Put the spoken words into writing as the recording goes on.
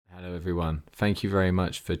everyone. Thank you very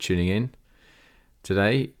much for tuning in.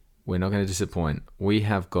 Today, we're not going to disappoint. We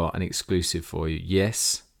have got an exclusive for you.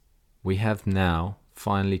 Yes, we have now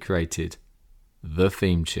finally created the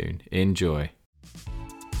theme tune. Enjoy.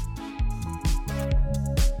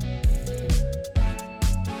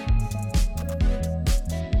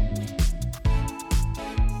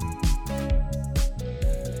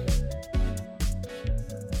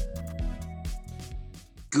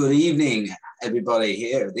 Good evening, everybody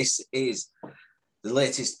here. This is the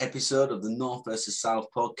latest episode of the North versus South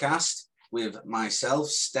podcast with myself,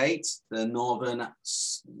 State, the Northern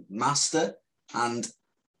Master, and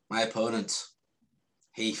my opponent,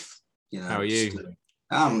 Heath. How are you?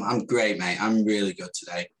 I'm great, mate. I'm really good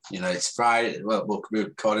today. It's Friday. Well, we're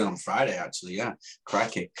recording on Friday, actually. Yeah,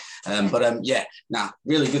 cracking.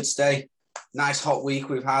 Really good today. Nice hot week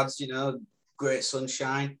we've had. Great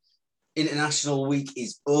sunshine. International week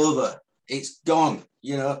is over. It's gone.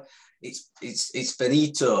 It's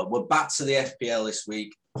finito. We're back to the FPL this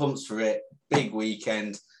week. Pumped for it. Big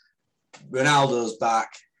weekend. Ronaldo's back.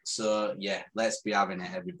 So yeah, let's be having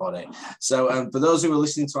it, everybody. So for those who are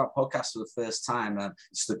listening to our podcast for the first time,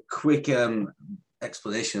 just a quick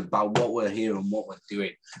explanation about what we're here and what we're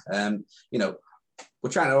doing. We're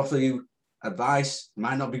trying to offer you advice.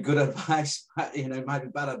 Might not be good advice, it might be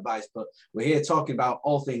bad advice, but we're here talking about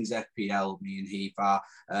all things FPL. Me and Heath are.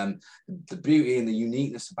 The beauty and the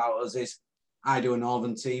uniqueness about us is I do a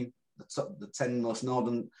Northern team, the 10 most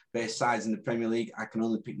Northern-based sides in the Premier League. I can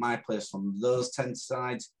only pick my players from those 10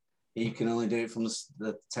 sides. He can only do it from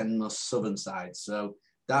the 10 most Southern sides. So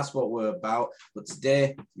that's what we're about. But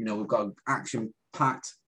today, we've got an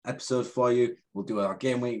action-packed episode for you. We'll do our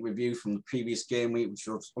game week review from the previous game week, which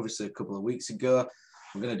was obviously a couple of weeks ago.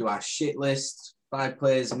 We're going to do our shit list, 5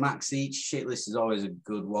 players max each. Shit list is always a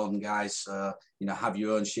good one, guys. So, have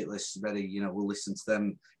your own shit lists ready. We'll listen to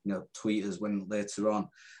them, tweet us when later on.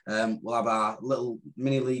 We'll have our little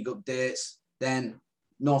mini league updates. Then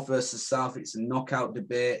North versus South, it's a knockout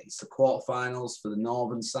debate. It's the quarterfinals for the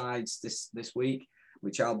Northern sides this week,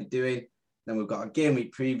 which I'll be doing. Then we've got a game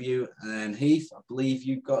week preview. And then Heath, I believe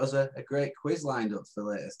you've got us a great quiz lined up for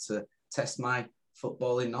later to test my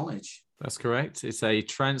footballing knowledge. That's correct. It's a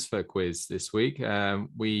transfer quiz this week.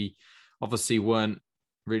 We obviously weren't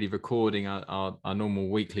really recording our normal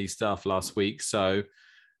weekly stuff last week. So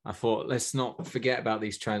I thought, let's not forget about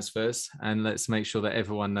these transfers and let's make sure that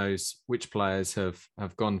everyone knows which players have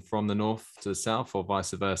gone from the north to the south or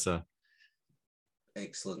vice versa.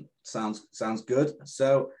 Excellent. Sounds good.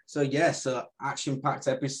 So action-packed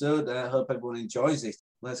episode. I hope everyone enjoys it.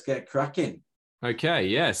 Let's get cracking. Okay,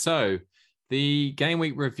 yeah. So the game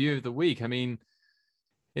week review of the week. I mean,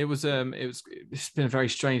 it's been a very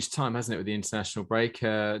strange time, hasn't it, with the international break?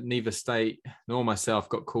 Neither State nor myself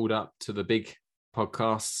got called up to the big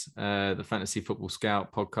podcasts, the Fantasy Football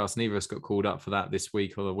Scout podcast. Neither of us got called up for that this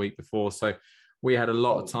week or the week before. So we had a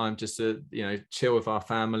lot of time just to, chill with our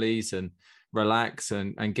families and relax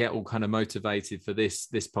and get all kind of motivated for this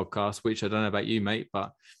podcast, which I don't know about you, mate,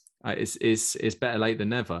 but it's better late than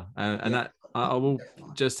never. That I will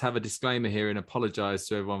just have a disclaimer here and apologize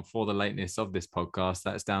to everyone for the lateness of this podcast.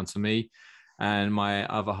 That's down to me and my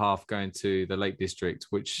other half going to the Lake District,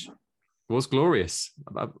 which was glorious.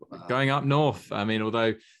 Going up north. I mean,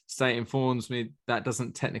 although State informs me that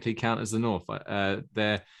doesn't technically count as the north.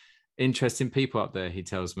 They're interesting people up there, he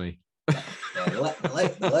tells me.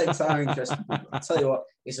 The lakes are interesting. I tell you what,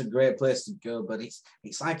 it's a great place to go, but it's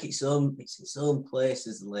like its own place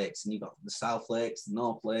as the lakes, and you've got the South Lakes, the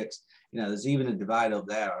North Lakes. There's even a divide up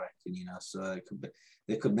there, I reckon. So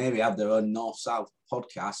they could maybe have their own North-South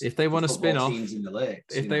podcast if they want to spin off teams in the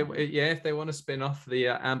lakes. If they want to spin off the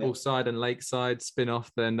Ambleside and Lakeside spin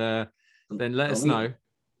off, then let us know.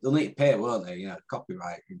 They'll need to pay, won't they?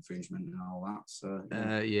 Copyright infringement and all that. So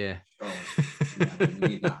yeah. We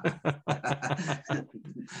need that.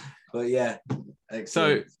 But yeah.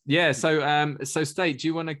 Excellent. So State, do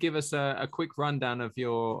you want to give us a quick rundown of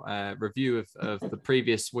your review of the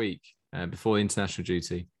previous week before the international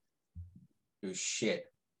duty? It was shit.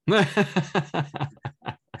 It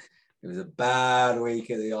was a bad week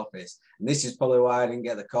at the office, and this is probably why I didn't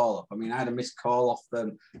get the call up. I mean, I had a missed call off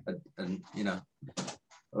them, and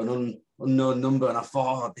an unknown number, and I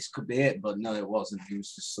thought, this could be it, but no, it wasn't. He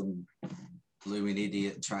was just some blooming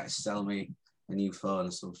idiot trying to sell me a new phone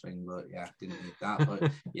or something. But yeah, didn't need that.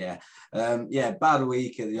 But yeah, bad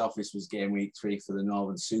week at the office was game week 3 for the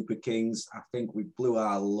Northern Super Kings. I think we blew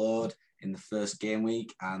our load in the first game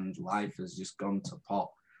week, and life has just gone to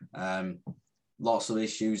pot. Lots of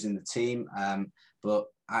issues in the team, but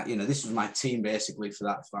this was my team basically for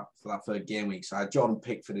that third game week. So I had Jordan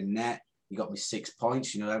Pickford in net, He got me 6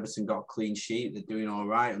 points. You know, Everton got a clean sheet. They're doing all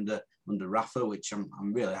right under Rafa, which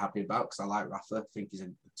I'm really happy about because I like Rafa. I think he's a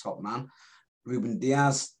top man. Ruben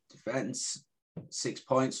Diaz, defence, 6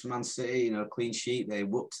 points for Man City. You know, clean sheet. They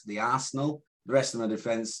whooped the Arsenal. The rest of my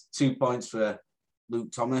defence, 2 points for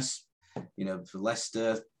Luke Thomas. You know, for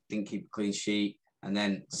Leicester, didn't keep a clean sheet. And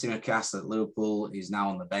then Tsimikas at Liverpool is now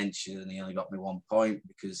on the bench, and he only got me 1 point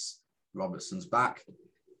because Robertson's back.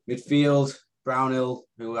 Midfield, Brownhill,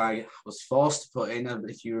 who I was forced to put in,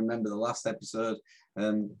 if you remember the last episode,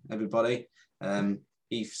 everybody.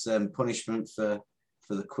 Heath's punishment for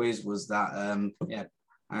the quiz was that,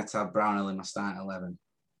 I had to have Brownhill in my starting 11.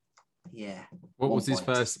 Yeah. What's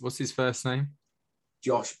his first name?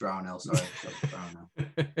 Josh Brownhill, sorry. Josh Brownhill.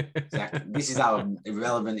 Exactly. This is how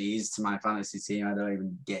irrelevant he is to my fantasy team. I don't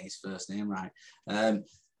even get his first name right.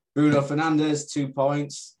 Bruno Fernandes, 2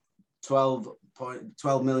 points, 12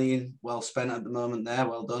 million, well spent at the moment there,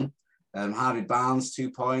 well done. Harvey Barnes, 2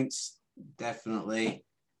 points, definitely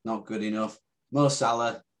not good enough. Mo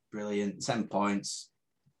Salah, brilliant, 10 points.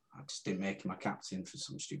 I just didn't make him my captain for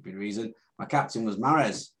some stupid reason. My captain was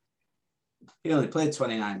Mahrez. He only played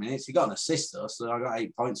 29 minutes. He got an assist though, so I got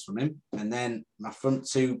 8 points from him. And then my front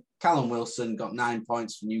two, Callum Wilson got 9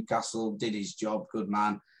 points for Newcastle, did his job, good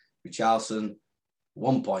man. Richarlison,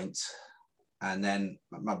 1 point. And then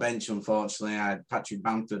my bench, unfortunately, I had Patrick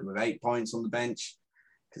Bamford with 8 points on the bench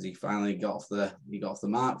because he finally got off the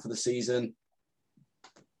mark for the season.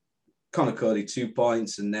 Connor Cody, 2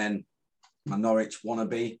 points, and then my Norwich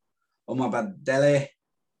wannabe, Omabadele,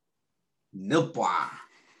 0 points.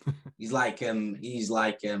 He's like the UK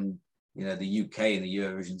in the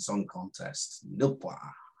Eurovision Song Contest. 0 points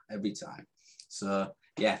every time. So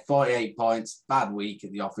yeah, 48 points. Bad week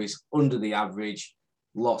at the office, under the average.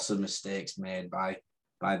 Lots of mistakes made by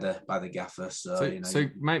the gaffer. So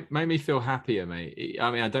made me feel happier, mate. I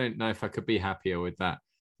mean, I don't know if I could be happier with that.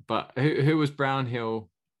 But who was Brownhill?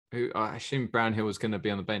 Who I assume Brownhill was going to be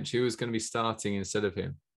on the bench. Who was going to be starting instead of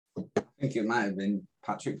him? I think it might have been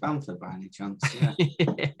Patrick Bamford by any chance. Yeah.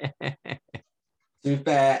 To be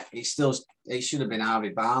fair, it should have been Harvey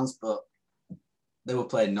Barnes, but they were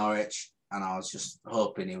playing Norwich, and I was just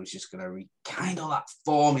hoping he was just going to rekindle that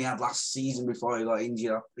form he had last season before he got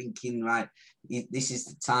injured. I'm thinking, right, this is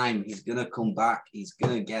the time. He's going to come back. He's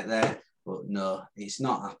going to get there. But no, it's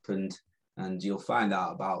not happened. And you'll find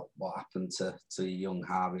out about what happened to young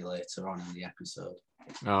Harvey later on in the episode.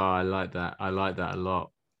 Oh, I like that. I like that a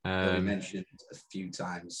lot. Mentioned a few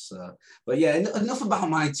times. But yeah, enough about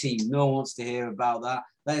my team. No one wants to hear about that.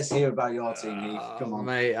 Let's hear about your team, Heath. Come on,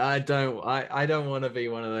 mate. I don't want to be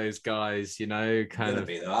one of those guys, kind of.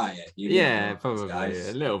 Be though, aren't you? Yeah, probably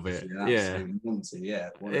a little bit. Yeah,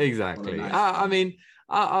 exactly. I mean,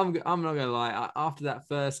 I'm not gonna lie. After that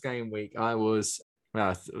first game week, I was,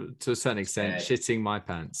 well, to a certain extent, shitting my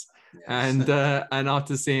pants. Yes. And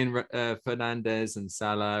after seeing Fernandes and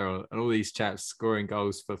Salah and all these chaps scoring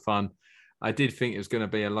goals for fun, I did think it was going to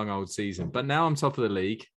be a long old season. But now I'm top of the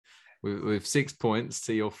league with 6 points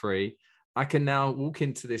to your 3. I can now walk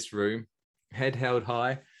into this room, head held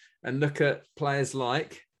high, and look at players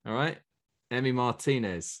like, all right, Emi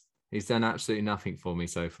Martinez. He's done absolutely nothing for me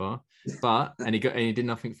so far, and he did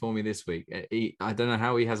nothing for me this week. I don't know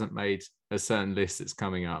how he hasn't made a certain list that's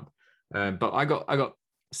coming up, but I got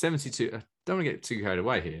 72. I don't want to get too carried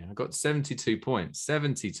away here. I got 72 points,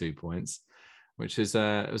 which is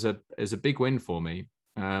a big win for me.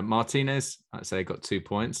 Martinez, I'd say, got 2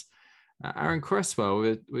 points. Aaron Cresswell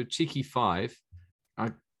with cheeky 5.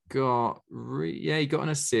 I got he got an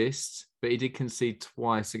assist, but he did concede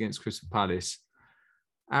twice against Crystal Palace.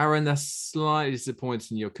 Aaron, that's slightly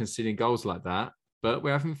disappointing. You're conceding goals like that, but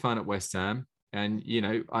we're having fun at West Ham, and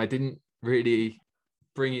I didn't really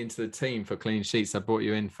bring you into the team for clean sheets. I brought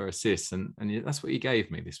you in for assists, and that's what you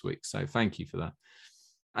gave me this week. So thank you for that.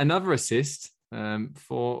 Another assist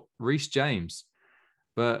for Reece James,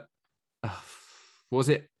 but was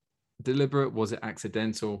it deliberate? Was it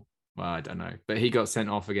accidental? Well, I don't know. But he got sent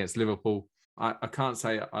off against Liverpool. I can't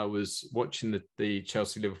say I was watching the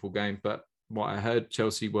Chelsea-Liverpool game, but what I heard,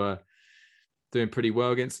 Chelsea were doing pretty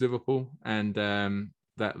well against Liverpool, and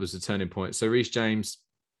that was a turning point. So Reece James,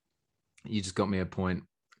 you just got me a point.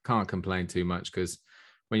 Can't complain too much because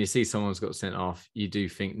when you see someone's got sent off, you do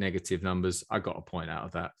think negative numbers. I got a point out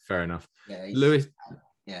of that. Fair enough. Yeah, Lewis.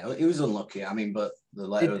 Yeah, he was unlucky. I mean, but the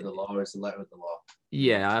letter of the law is the letter of the law.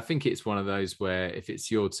 Yeah, I think it's one of those where if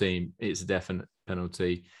it's your team, it's a definite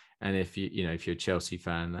penalty, and if if you're a Chelsea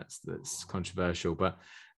fan, that's controversial. But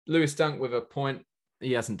Lewis Dunk with a point.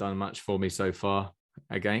 He hasn't done much for me so far.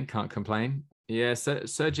 Again, can't complain. Yeah,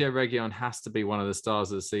 Sergio Reguilon has to be one of the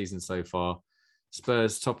stars of the season so far.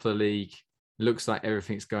 Spurs, top of the league. Looks like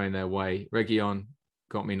everything's going their way. Reguilon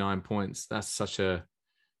got me 9 points. That's such a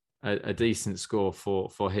decent score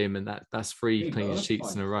for him, and that's three clean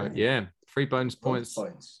sheets in a row. Yeah, 3 bonus points.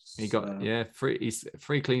 He got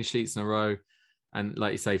three clean sheets in a row, and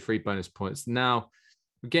like you say, 3 bonus points. Now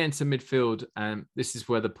we get into midfield, and this is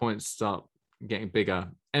where the points start getting bigger.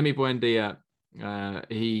 Emi Buendia,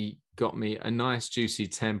 he got me a nice juicy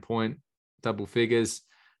 10-point double figures,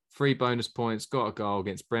 3 bonus points, got a goal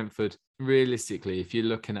against Brentford. Realistically, if you're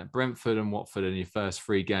looking at Brentford and Watford in your first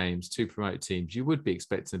 3 games, 2 promoted teams, you would be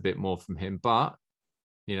expecting a bit more from him. But,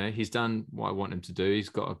 you know, he's done what I want him to do. He's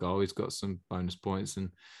got a goal. He's got some bonus points, and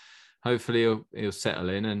hopefully he'll settle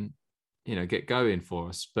in and, you know, get going for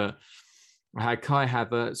us. But I had Kai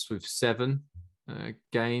Havertz with 7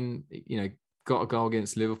 gain, you know, got a goal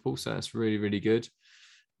against Liverpool. So that's really, really good.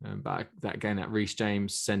 But that game, that Reece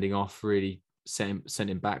James sending off really sent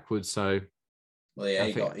him backwards. So, well, yeah,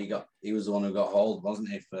 he was the one who got hold, wasn't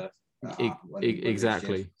he?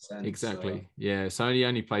 Exactly. So. Yeah. So he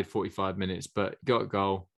only played 45 minutes, but got a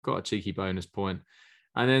goal, got a cheeky bonus point.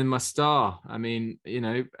 And then my star, I mean, you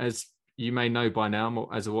know, as you may know by now,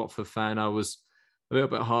 as a Watford fan, I was a little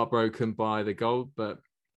bit heartbroken by the goal, but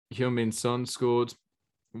Heung-min Son scored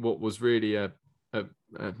what was really a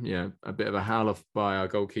bit of a howler by our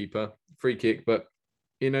goalkeeper, free kick. But,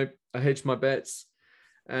 you know, I hedged my bets.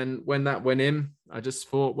 And when that went in, I just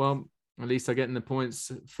thought, well, at least I'm getting the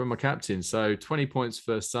points from my captain. So 20 points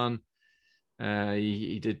for Son.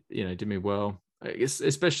 He did me well,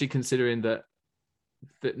 especially considering that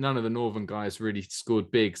none of the Northern guys really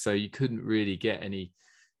scored big. So you couldn't really get any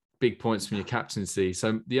big points from your captaincy.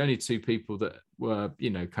 So the only 2 people that were,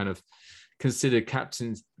 you know, kind of considered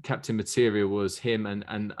captain material was him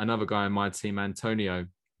and another guy on my team, Antonio,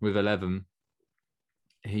 with 11.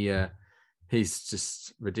 He's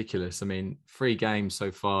just ridiculous. I mean, 3 games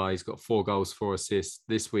so far. He's got 4 goals, 4 assists.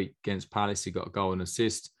 This week against Palace, he got a goal and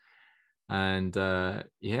assist. And I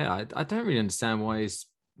don't really understand why his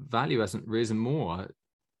value hasn't risen more.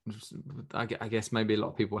 I guess maybe a lot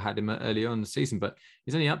of people had him early on in the season, but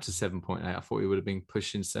he's only up to 7.8. I thought he would have been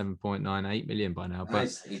pushing 7.98 million by now.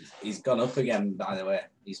 But he's gone up again, by the way.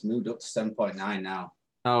 He's moved up to 7.9 now.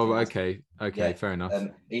 Oh, okay, yeah. Fair enough.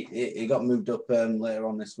 He got moved up later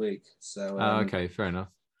on this week. So okay, fair enough.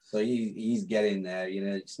 So he's getting there. You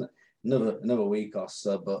know, it's another week or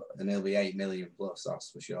so, and he'll be 8 million plus.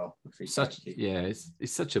 That's for sure.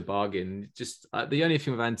 It's such a bargain. Just the only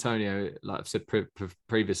thing with Antonio, like I've said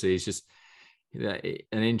previously, is just that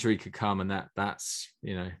an injury could come, and that's,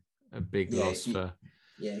 you know, a big loss for.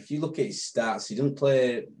 Yeah, if you look at his stats, he doesn't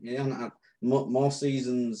play. You know, more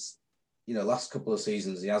seasons. You know, last couple of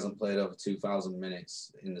seasons he hasn't played over 2,000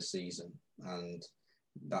 minutes in the season, and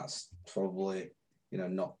that's probably, you know,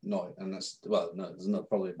 not, and that's, well, no, there's not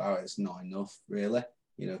probably about it. It's not enough, really,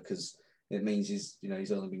 you know, because it means he's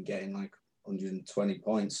only been getting like 120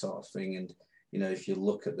 points sort of thing. And, you know, if you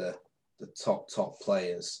look at the top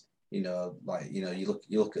players, you know, like, you know, you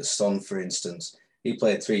look at Son, for instance, he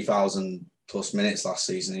played 3,000 plus minutes last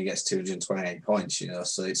season. He gets 228 points, you know,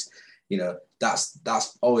 so it's, you know, that's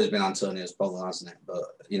always been Antonio's problem, hasn't it? But,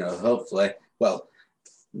 you know, hopefully, well,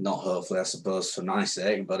 not hopefully, I suppose, for my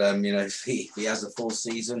sake, but, you know, if he has a full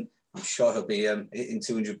season, I'm sure he'll be hitting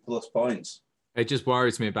 200 plus points. It just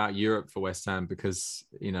worries me about Europe for West Ham because,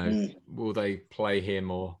 you know, will they play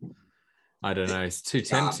him, or I don't know. It's too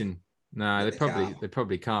tempting. No, they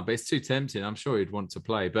probably can't, but it's too tempting. I'm sure he'd want to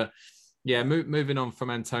play. But yeah, moving on from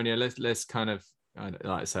Antonio, let's kind of, like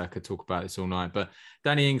I say, I could talk about this all night, but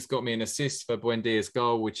Danny Ings got me an assist for Buendia's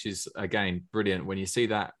goal, which is, again, brilliant. When you see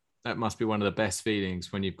that, that must be one of the best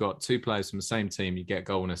feelings when you've got 2 players from the same team, you get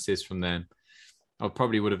goal and assist from them. I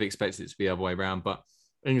probably would have expected it to be the other way around, but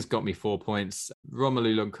Ings got me 4 points.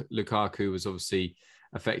 Romelu Lukaku was obviously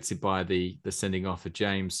affected by the sending off of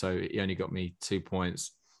James, so he only got me 2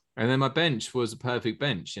 points. And then my bench was a perfect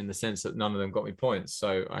bench in the sense that none of them got me points,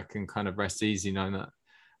 so I can kind of rest easy knowing that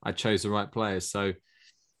I chose the right players. So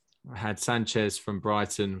I had Sanchez from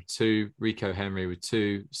Brighton with 2, Rico Henry with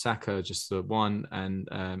 2, Saka just the 1, and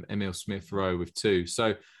Emile Smith Rowe with 2.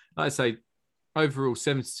 So, like I say, overall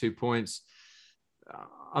 72 points.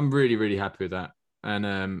 I'm really, really happy with that.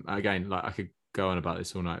 And again, like I could go on about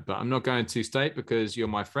this all night, but I'm not going to state because you're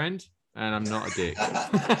my friend and I'm not a dick.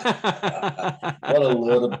 What a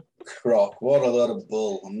load of crock! What a load of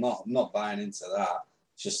bull! I'm not buying into that.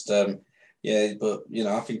 Just yeah, but you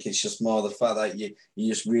know, I think it's just more the fact that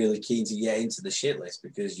you're just really keen to get into the shit list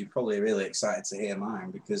because you're probably really excited to hear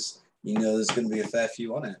mine because you know there's going to be a fair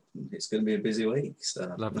few on it. It's going to be a busy week.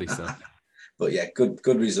 So lovely stuff. But yeah, good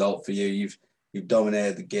result for you. you've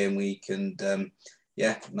dominated the game week, and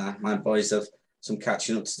my boys have some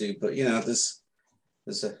catching up to do. But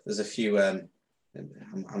there's a few.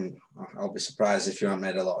 I'll be surprised if you haven't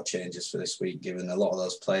made a lot of changes for this week, given a lot of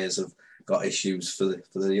those players have got issues for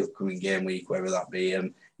the upcoming game week, whether that be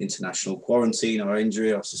international quarantine or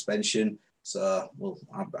injury or suspension. So,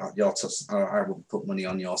 I will put money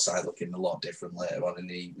on your side looking a lot different later on in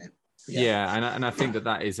the evening. Yeah, and I think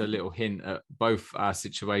that is a little hint at both our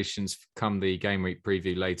situations come the game week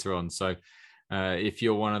preview later on. So if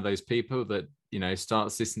you're one of those people that,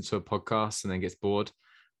 starts listening to a podcast and then gets bored,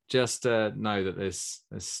 just know that there's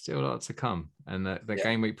still a lot to come. And the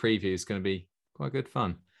game week preview is going to be quite good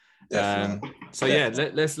fun. Let's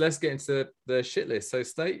get into the shit list. So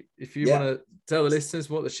State, if you want to tell the listeners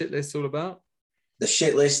what the shit list is all about. The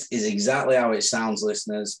shit list is exactly how it sounds,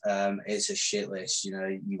 listeners. It's a shit list.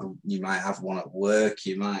 You might have one at work.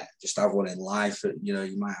 You might just have one in life.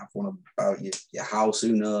 You might have one about your house.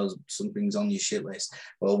 Who knows? Something's on your shit list.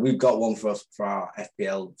 Well, we've got one for our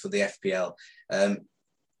FPL, for the FPL.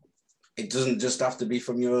 It doesn't just have to be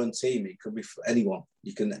from your own team. It could be for anyone.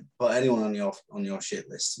 You can put anyone on your shit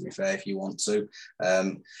list, to be fair, if you want to.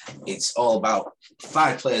 It's all about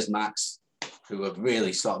 5 players max who have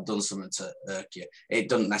really sort of done something to irk you. It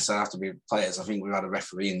doesn't necessarily have to be players. I think we've had a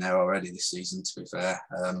referee in there already this season, to be fair.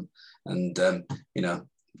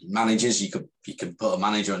 Managers, you can put a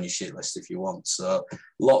manager on your shit list if you want. So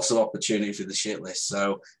lots of opportunity for the shit list.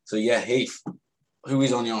 So yeah, Heath, who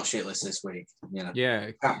is on your shit list this week? Can't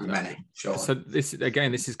be many. Sure. So this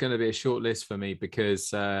is going to be a short list for me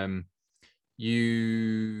because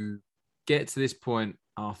you get to this point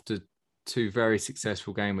after 2 very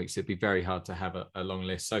successful game weeks. It'd be very hard to have a long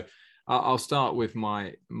list. So I'll start with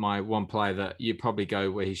my one player that you probably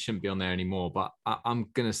go where he shouldn't be on there anymore. But I'm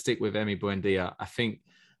going to stick with Emi Buendia. I think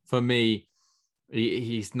for me,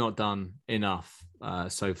 he's not done enough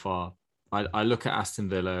so far. I look at Aston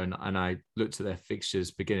Villa and I looked at their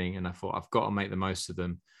fixtures beginning and I thought I've got to make the most of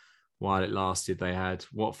them while it lasted. They had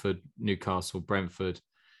Watford, Newcastle, Brentford,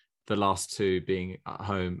 the last 2 being at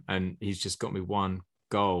home, and he's just got me 1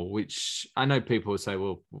 goal, which I know people would say,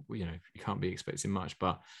 well, you can't be expecting much,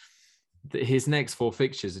 but his next 4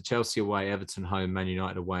 fixtures are Chelsea away, Everton home, Man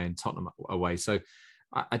United away, and Tottenham away. So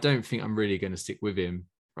I don't think I'm really going to stick with him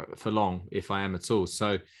for long, if I am at all.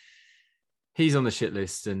 So he's on the shit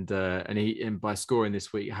list, and by scoring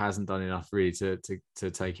this week hasn't done enough really to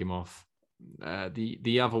take him off.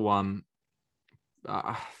 The other one,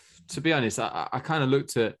 to be honest, I kind of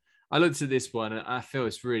looked at this one and I feel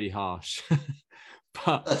it's really harsh.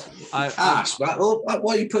 But harsh, right? Well,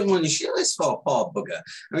 what are you putting him on your shit list for, poor bugger?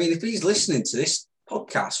 I mean, if he's listening to this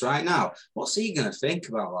podcast right now, what's he going to think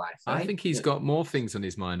about life? I think he's got more things on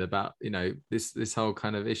his mind about this whole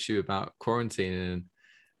kind of issue about quarantine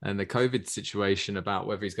and the COVID situation, about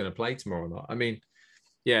whether he's going to play tomorrow or not. I mean,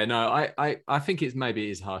 yeah, no, I think maybe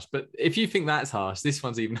it is harsh, but if you think that's harsh, this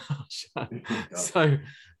one's even harsher. So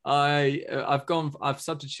I've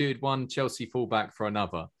substituted one Chelsea fullback for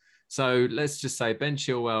another. So let's just say Ben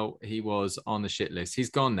Chilwell, he was on the shit list. He's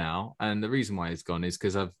gone now, and the reason why he's gone is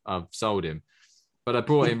because I've sold him. But I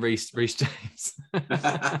brought in Reece James. And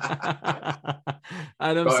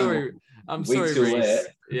I'm sorry, Reece.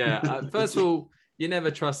 Yeah. First of all, you never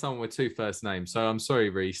trust someone with 2 first names. So I'm sorry,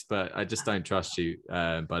 Reece, but I just don't trust you,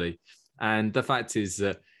 buddy. And the fact is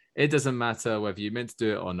that it doesn't matter whether you meant to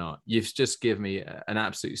do it or not. You've just given me an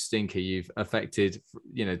absolute stinker. You've affected,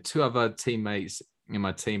 2 other teammates in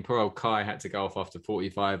my team. Poor old Kai had to go off after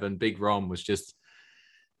 45, and Big Rom was just,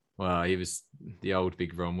 well, he was the old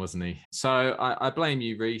Big Rom, wasn't he? So I blame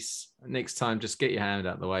you, Reece. Next time, just get your hand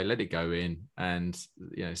out the way, let it go in, and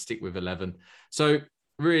stick with 11. So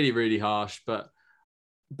really, really harsh, but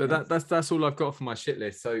that's all I've got for my shit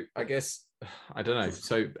list. So I guess I don't know.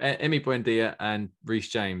 So Emi Buendia and Reece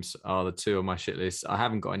James are the 2 on my shit list. I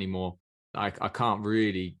haven't got any more. I can't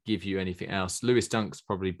really give you anything else. Lewis Dunk's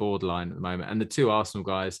probably borderline at the moment. And the 2 Arsenal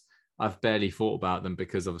guys, I've barely thought about them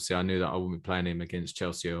because obviously I knew that I wouldn't be playing him against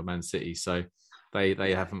Chelsea or Man City. So they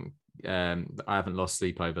haven't, I haven't lost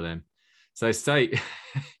sleep over them. So State,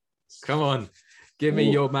 come on, give me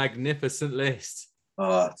your magnificent list.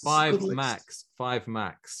 5 max.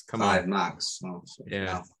 Come on. 5 max. Oh, yeah.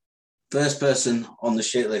 Now, first person on the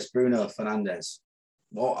shit list, Bruno Fernandes.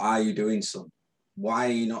 What are you doing, son? Why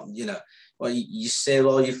are you not, you save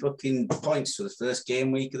all your fucking points for the first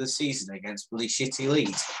game week of the season against bloody shitty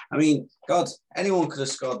Leeds. I mean, God, anyone could have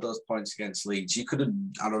scored those points against Leeds. I'd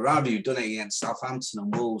have rather you done it against Southampton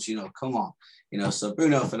and Wolves, come on. So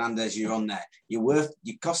Bruno Fernandes, you're on there. You're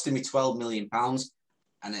costing me £12 million,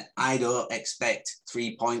 and I don't expect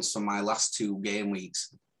 3 points from my last 2 game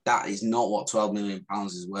weeks. that is not what £12 million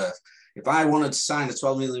is worth. If I wanted to sign a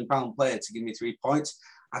 £12 million player to give me 3 points,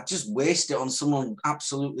 I'd just waste it on someone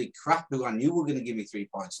absolutely crap who I knew were going to give me 3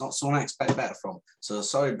 points, not someone I expect better from. So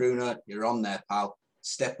sorry, Bruno, you're on there, pal.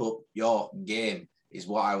 Step up your game is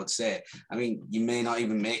what I would say. I mean, you may not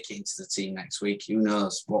even make it into the team next week. Who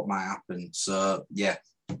knows what might happen? So, yeah,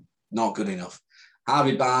 not good enough.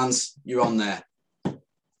 Harvey Barnes, you're on there.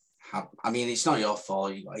 I mean, it's not your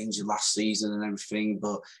fault. You got injured last season and everything,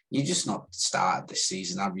 but you just not started this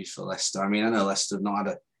season, have you, for Leicester? I mean, I know Leicester have not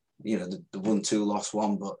had the 1-2 lost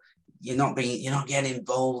one, but you're not getting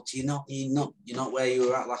involved. You're not where you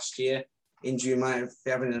were at last year. Injury might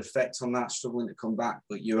be having an effect on that, struggling to come back,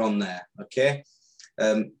 but you're on there, okay?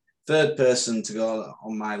 Third person to go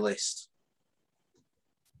on my list,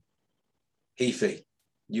 Heafy.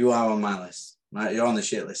 You are on my list, right? You're on the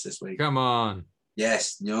shit list this week. Come on.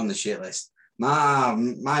 Yes, you're on the shit list. My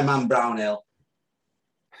man Brownhill,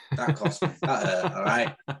 that cost me. That hurt, all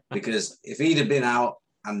right? Because if he'd have been out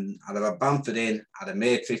and I'd have had Bamford in, I'd have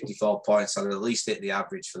made 54 points. I'd have at least hit the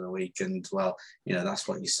average for the week. And, well, that's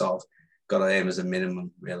what you sort of got to aim as a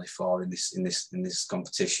minimum, really, for in this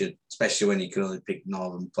competition, especially when you can only pick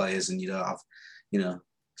Northern players and you don't have,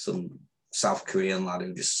 some South Korean lad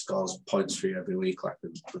who just scores points for you every week like a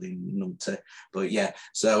bloody numpty. But, yeah,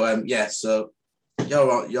 so, so...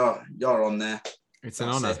 You're on there. It's an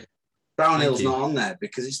honour. Brownhill's not on there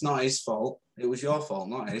because it's not his fault. It was your fault,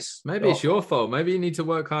 not his. Maybe it's your fault. Maybe you need to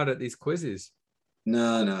work hard at these quizzes.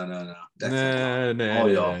 No. Definitely not. All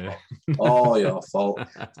your fault. All your fault.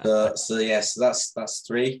 So that's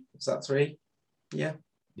 3. Is that 3? Yeah.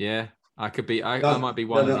 Yeah. I could be. I might be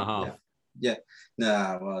 1.5. Yeah.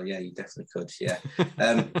 No. Well, yeah, you definitely could. Yeah.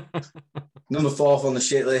 Number 4 on the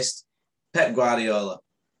shit list, Pep Guardiola.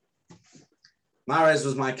 Mahrez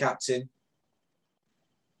was my captain.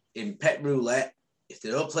 In Pep Roulette, if they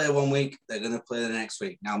don't play 1 week, they're going to play the next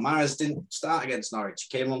week. Now, Mahrez didn't start against Norwich.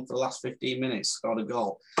 He came on for the last 15 minutes, scored a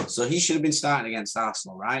goal. So he should have been starting against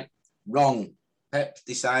Arsenal, right? Wrong. Pep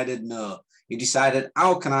decided no. He decided,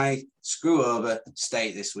 how can I screw over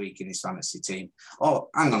State this week in his fantasy team? Oh,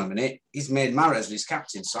 hang on a minute. He's made Mahrez his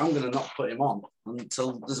captain, so I'm going to not put him on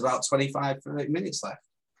until there's about 25, 30 minutes left.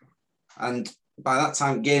 And by that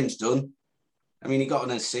time, game's done. I mean, he got an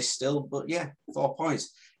assist still, but yeah, 4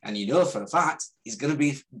 points. And for a fact, he's going to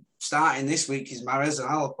be starting this week, his Mahrez, and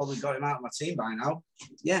I'll have probably got him out of my team by now.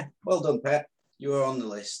 Yeah, well done, Pep. You are on the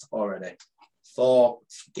list already. 4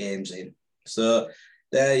 games in. So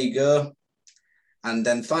there you go. And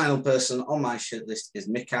then final person on my shit list is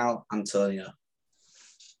Mikel Antonio.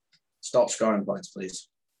 Stop scoring points, please.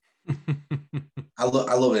 I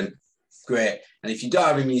love him. Great. And if you don't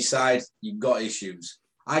have him on your side, you've got issues.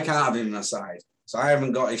 I can't have him on my side. So I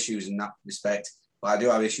haven't got issues in that respect, but I do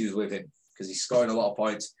have issues with him because he's scoring a lot of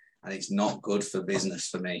points and it's not good for business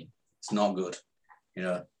for me. It's not good.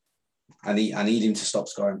 I need him to stop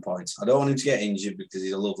scoring points. I don't want him to get injured because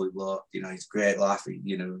he's a lovely bloke. He's a great laugh.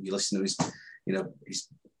 You listen to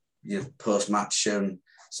his post-match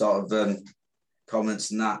sort of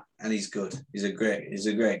comments and that, and he's good. He's a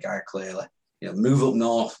great guy, clearly. Move up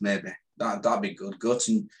north, maybe. That'd be good. Go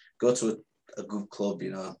to a good club,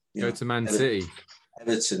 Go to Man City.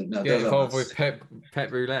 Everton. No, get involved with Pep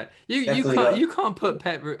Roulette. You can't put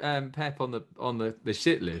Pep on the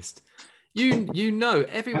shit list.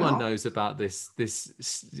 Everyone knows about this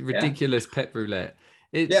ridiculous Pep Roulette.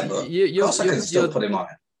 Still put him on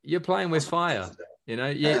it. You're playing with fire.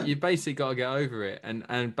 You basically got to get over it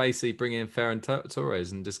and basically bring in Ferran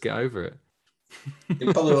Torres and just get over it.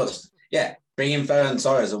 It probably was. Yeah, bring in Ferran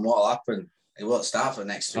Torres and what'll happen? It won't start for the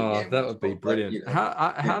next 3 games. That would be brilliant.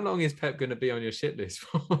 How long is Pep going to be on your shit list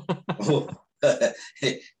for?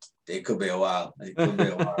 It could be a while.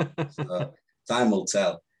 So, time will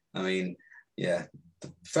tell. I mean, yeah,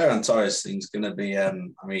 the Ferran Torres thing's going to be.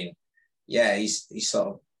 He's sort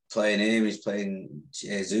of playing him. He's playing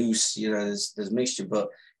Jesus. There's mixture, but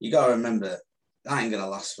you got to remember that ain't going to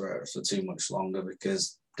last for too much longer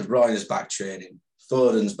because De Bruyne's back training,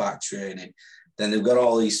 Foden's back training. Then they've got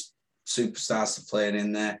all these superstars to playing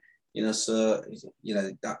in there, so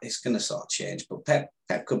that it's going to sort of change. But Pep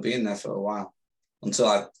could be in there for a while until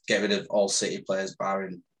I get rid of all City players,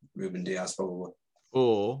 barring Ruben Diaz, probably.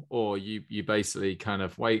 Or you basically kind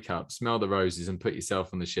of wake up, smell the roses, and put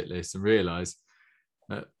yourself on the shit list and realise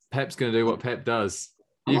that Pep's going to do what Pep does.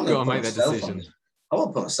 You've got to make that decision. I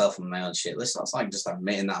won't put myself on my own shit list. That's like just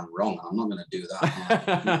admitting that I'm wrong. I'm not going to do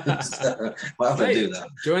that. Why would I do that?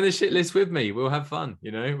 Join the shit list with me. We'll have fun.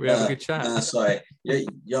 We'll have a good chat. Sorry,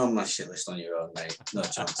 you're on my shit list on your own, mate. No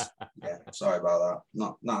chance. Yeah, sorry about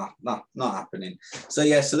that. Not happening. So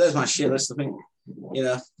there's my shit list. I think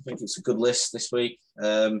I think it's a good list this week.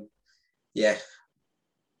 Yeah,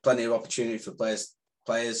 plenty of opportunity for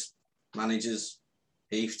players, managers,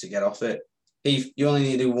 Heath to get off it. Heath, you only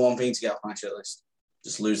need to do one thing to get off my shit list.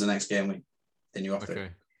 Just lose the next game week, then you're off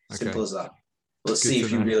it. Simple as that. Let's see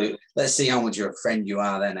if you really. Let's see how much of a friend you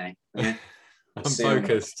are then, eh? Yeah. I'm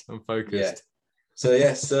focused. Yeah. So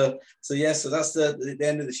that's the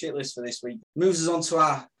end of the shit list for this week. Moves us on to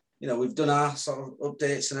our, we've done our sort of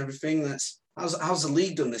updates and everything. How's the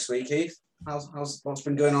league done this week, Heath? What's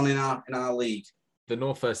been going on in our league? The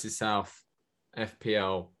North versus South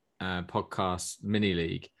FPL podcast mini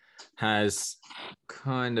league has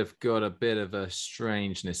kind of got a bit of a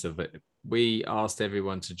strangeness of it. We asked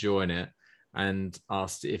everyone to join it and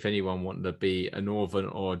asked if anyone wanted to be a Northern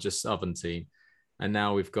or just Southern team. And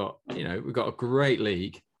now we've got a great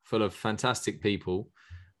league full of fantastic people,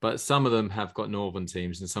 but some of them have got Northern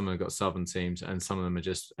teams and some of them have got Southern teams and some of them are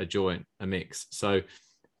just a mix. So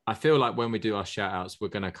I feel like when we do our shout outs, we're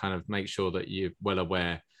going to kind of make sure that you're well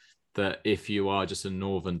aware that if you are just a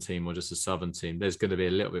Northern team or just a Southern team, there's going to be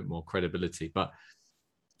a little bit more credibility. But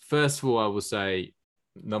first of all, I will say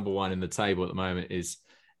number one in the table at the moment is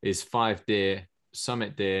 5 Deer,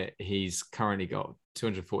 Summit Deer. He's currently got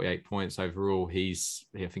 248 points overall. I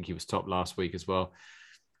think he was top last week as well.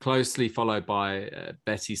 Closely followed by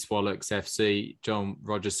Betty Swallocks FC, John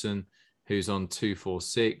Rogerson, who's on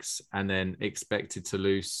 246, and then expected to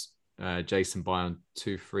lose Jason By on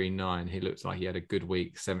 239. He looks like he had a good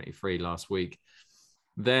week, 73 last week.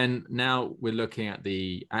 Then now we're looking at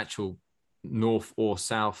the actual North or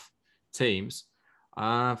South teams.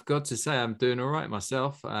 I've got to say I'm doing all right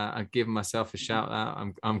myself. I'm giving myself a shout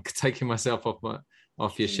out. I'm taking myself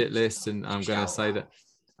off your shit list, and I'm going to say that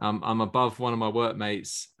I'm above one of my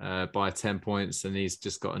workmates by 10 points, and he's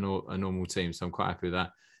just got a normal team, so I'm quite happy with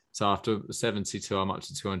that. So after 72, I'm up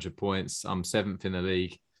to 200 points. I'm 7th in the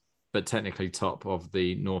league, but technically top of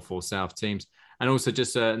the North or South teams. And also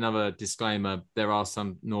just another disclaimer, there are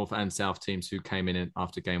some North and South teams who came in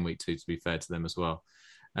after game week 2, to be fair to them as well.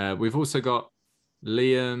 We've also got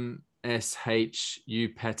Liam SH,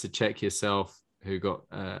 you better check yourself, who got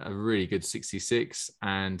a really good 66,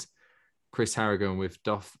 and Chris Harrigan with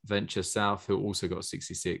Doff Venture South, who also got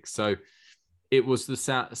 66. So it was the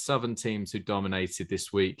Southern teams who dominated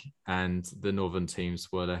this week, and the Northern teams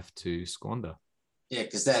were left to squander. Yeah,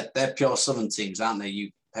 because they're pure Southern teams, aren't they?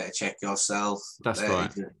 You better check yourself. That's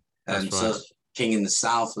right. So King in the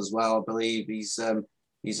South as well, I believe. He's a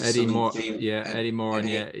Eddie Moore. team. Yeah, Eddie Moore.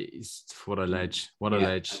 Yeah, what a ledge. What a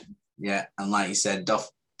ledge. Yeah, and like you said, Doff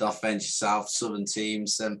Venture South, Southern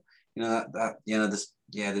teams. But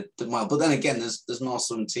then again, there's more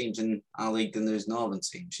Southern teams in our league than there's Northern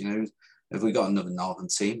teams. Have we got another Northern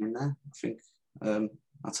team in there? I think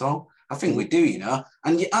that's all. I think we do,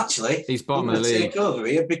 And actually, he's bottom of the league. Take over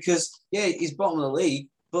here because he's bottom of the league,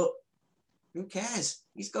 but who cares?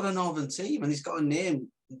 He's got a Northern team and he's got a name.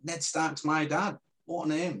 Ned Stark's my dad. What a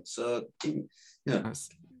name! So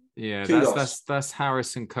that's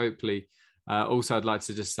Harrison Copley. Also, I'd like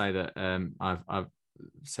to just say that I've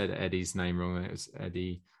said Eddie's name wrong. It was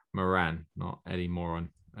Eddie Moran, not Eddie Moron.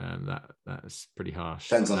 That's pretty harsh.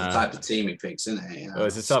 Depends on the type of team he picks, isn't it? Well,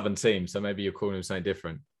 it's a Southern team, so maybe you're calling him something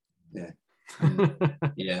different. Yeah.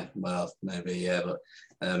 Yeah. Well, maybe. Yeah,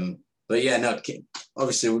 but yeah, no.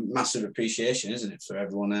 Obviously, massive appreciation, isn't it, for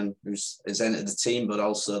everyone who's entered the team, but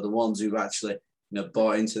also the ones who've actually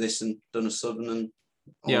bought into this and done a Southern and.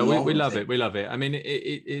 Yeah, we love it. We love it. I mean,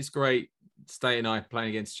 it's great. State and I playing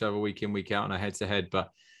against each other week in, week out on a head-to-head, but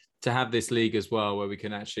to have this league as well, where we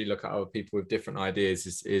can actually look at other people with different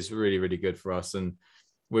ideas, is really, really good for us. And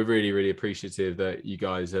we're really, really appreciative that you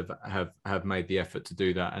guys have made the effort to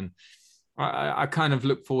do that. And I kind of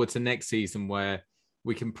look forward to next season where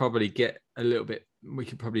we can probably get we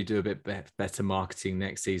could probably do a bit better marketing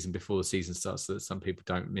next season before the season starts, so that some people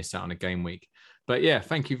don't miss out on a game week. But yeah,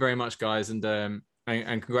 thank you very much, guys. And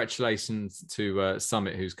congratulations to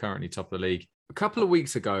Summit, who's currently top of the league. A couple of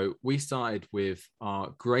weeks ago, we started with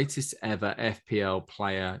our greatest ever FPL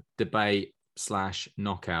player debate /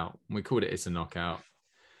 knockout. We called it It's a Knockout,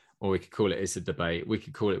 or we could call it It's a Debate. We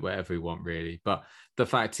could call it whatever we want, really. But the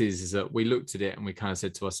fact is that we looked at it and we kind of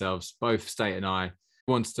said to ourselves, both State and I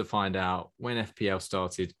wanted to find out when FPL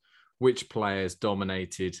started, which players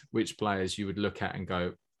dominated, which players you would look at and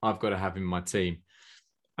go, I've got to have in my team.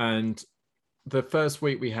 And the first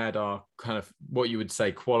week we had our kind of what you would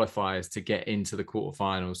say qualifiers to get into the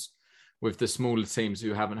quarterfinals with the smaller teams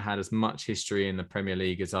who haven't had as much history in the Premier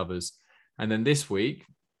League as others. And then this week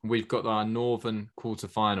we've got our Northern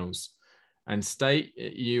quarterfinals, and State,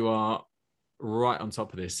 you are right on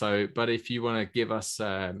top of this. So, but if you want to give us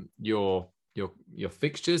your your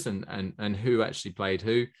fixtures and who actually played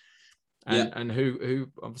who, and who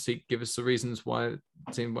obviously give us the reasons why the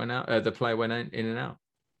team went out, the player went in and out.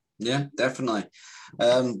 Yeah, definitely.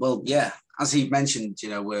 Well, yeah, as he mentioned,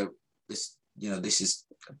 this is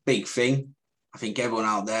a big thing. I think everyone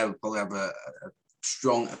out there will probably have a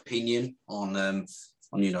strong opinion on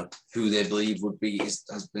who they believe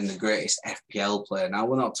has been the greatest FPL player. Now,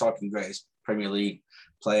 we're not talking greatest Premier League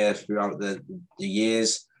player throughout the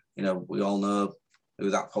years. We all know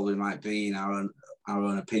who that probably might be in our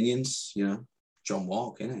own opinions. John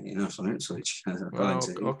Walk, innit? From Ipswich.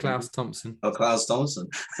 Or Klaus Thompson. Or Klaus Thompson.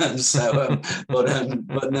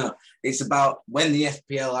 But no, it's about when the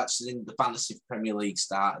FPL actually in the Fantasy Premier League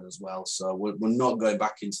started as well. So we're not going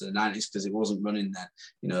back into the 90s because it wasn't running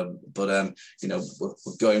then, But we're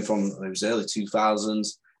going from it was early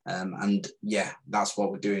 2000s. And yeah, that's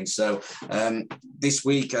what we're doing. So this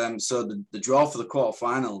week, so the draw for the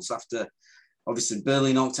quarterfinals after. Obviously,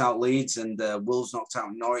 Burnley knocked out Leeds and Wolves knocked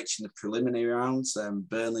out Norwich in the preliminary rounds.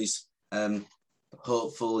 Burnley's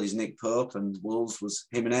hopeful is Nick Pope, and Wolves was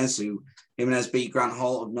Jimenez, Jimenez beat Grant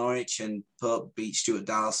Holt of Norwich and Pope beat Stuart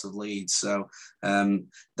Dallas of Leeds. So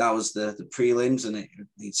that was the prelims, and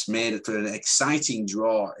it's made it for an exciting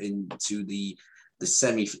draw into the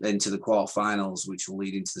quarterfinals, which will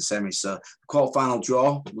lead into the semi. So the quarterfinal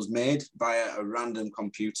draw was made via a random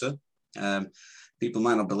computer. People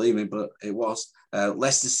might not believe me, but it was.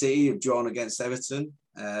 Leicester City have drawn against Everton.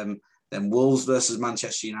 Then Wolves versus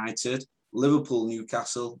Manchester United, Liverpool,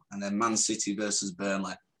 Newcastle, and then Man City versus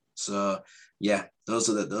Burnley. So yeah, those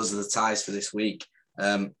are the ties for this week.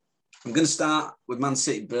 I'm going to start with Man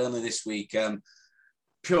City Burnley this week,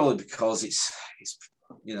 purely because it's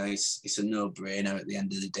a no-brainer at the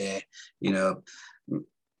end of the day.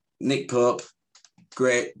 Nick Pope.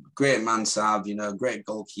 Great man to have, great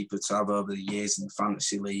goalkeeper to have over the years in the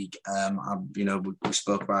fantasy league. We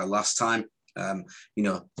spoke about it last time. Got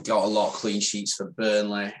a lot of clean sheets for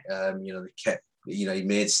Burnley. They kept, he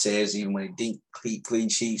made saves even when he didn't keep clean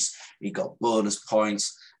sheets. He got bonus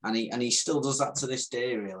points, and he still does that to this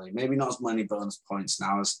day. Really, maybe not as many bonus points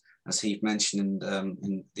now as Heath mentioned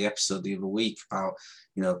in the episode the other week about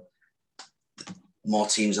more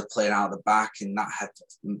teams are playing out the back, and that had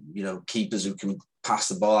keepers who can pass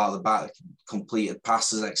the ball out of the back, completed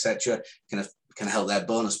passes, etc., can help their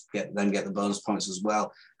bonus get the bonus points as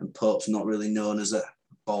well. And Pope's not really known as a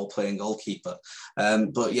ball playing goalkeeper,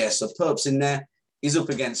 but yeah, so Pope's in there. He's up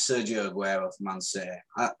against Sergio Aguero for Man City.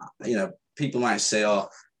 People might say, "Oh,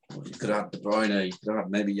 you could have had De Bruyne, you could have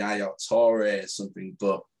had maybe Yaya Toure or something,"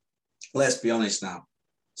 but let's be honest now.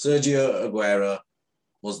 Sergio Aguero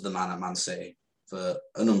was the man at Man City for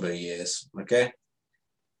a number of years. Okay,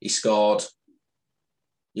 he scored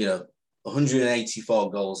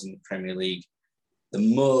 184 goals in the Premier League, the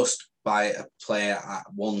most by a player at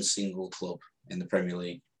one single club in the Premier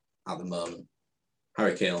League at the moment.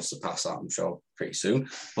 Harry Kane will surpass that, I'm sure, pretty soon.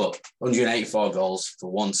 But 184 goals for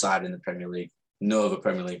one side in the Premier League. No other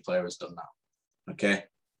Premier League player has done that. Okay?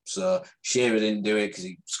 So Shearer didn't do it because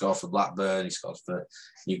he scored for Blackburn, he scored for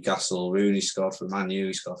Newcastle, Rooney scored for Man U,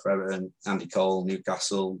 he scored for Everton, Andy Cole,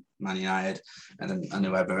 Newcastle, Man United, and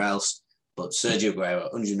whoever else. But Sergio Aguero,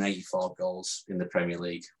 184 goals in the Premier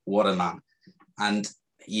League. What a man. And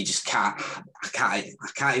you just can't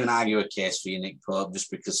even argue a case for you, Nick Pope, just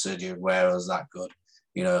because Sergio Aguero is that good.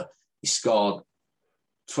 He scored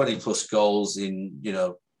 20 plus goals in,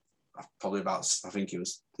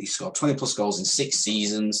 he scored 20 plus goals in 6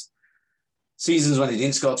 seasons. Seasons when he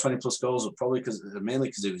didn't score 20 plus goals were probably mainly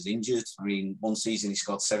because he was injured. I mean, one season he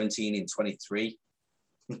scored 17 in 23.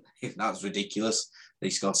 That's ridiculous. He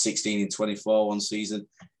scored 16 in 24 one season.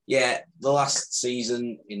 Yeah, the last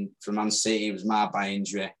season for Man City was marred by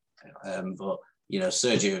injury. But,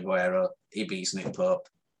 Sergio Aguero, he beats Nick Pope,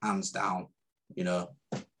 hands down.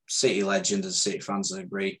 City legend, as City fans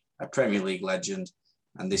agree, a Premier League legend.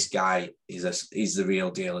 And this guy he's the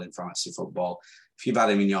real deal in fantasy football. If you've had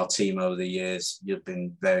him in your team over the years, you've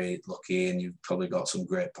been very lucky and you've probably got some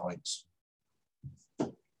great points.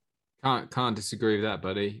 Can't disagree with that,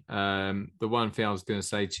 buddy. The one thing I was going to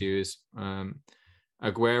say to you is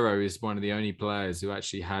Aguero is one of the only players who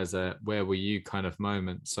actually has a "where were you" kind of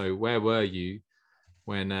moment. So where were you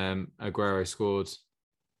when Aguero scored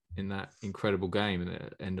in that incredible game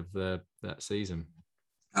at the end of that season?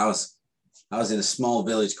 I was in a small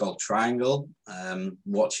village called Triangle,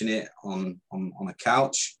 watching it on a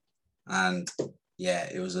couch, and yeah,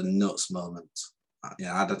 it was a nuts moment. I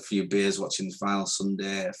had a few beers watching the final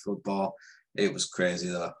Sunday football. It was crazy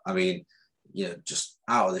though. I mean, just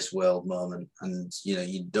out of this world moment, and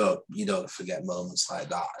you don't forget moments like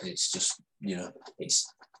that. It's just,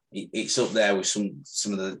 it's it's up there with some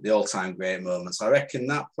of the all-time great moments. I reckon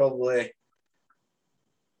that probably,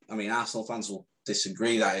 I mean, Arsenal fans will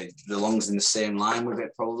disagree that it belongs in the same line with it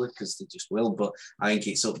probably, because they just will, but I think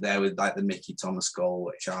it's up there with like the Mickey Thomas goal,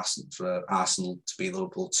 which for Arsenal to beat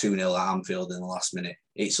Liverpool 2-0 at Anfield in the last minute.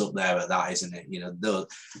 It's up there at that, isn't it? You know,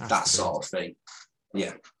 that sort of thing.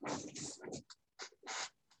 Yeah.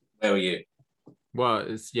 Where were you? Well,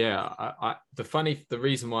 it's the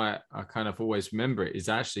reason why I kind of always remember it is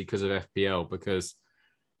actually because of FPL, because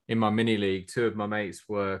in my mini league, two of my mates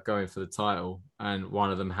were going for the title, and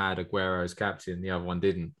one of them had Aguero as captain, the other one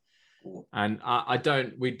didn't. And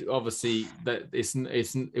we obviously that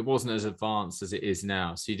it wasn't as advanced as it is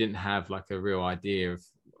now, so you didn't have like a real idea of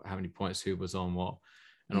how many points who was on what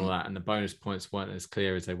and all that, and the bonus points weren't as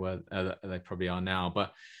clear as they probably are now.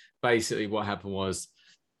 But basically, what happened was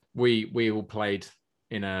we all played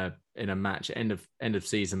in a match, end of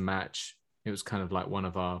season match. It was kind of like one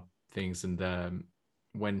of our things, and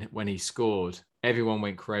when he scored, everyone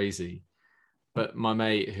went crazy. But my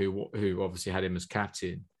mate, who obviously had him as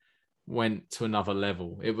captain, went to another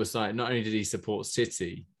level. It was like, not only did he support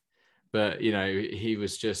City, but, you know, he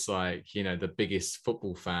was just like, you know, the biggest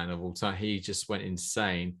football fan of all time. He just went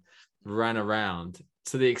insane, ran around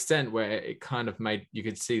to the extent where it kind of made, you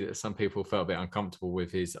could see that some people felt a bit uncomfortable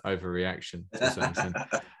with his overreaction to a certain extent.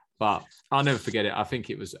 But I'll never forget it. I think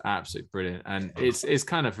it was absolutely brilliant. And it's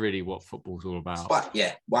kind of really what football's all about. But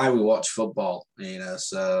yeah, why we watch football, you know.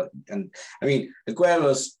 So, and I mean,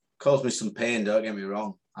 Aguero's caused me some pain, don't get me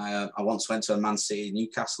wrong. I once went to a Man City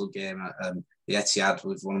Newcastle game at the Etihad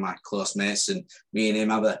with one of my close mates, and me and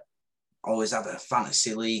him always have a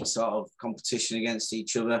fantasy league sort of competition against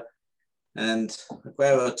each other. And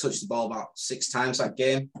Aguero touched the ball about 6 times that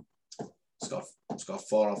game. Scored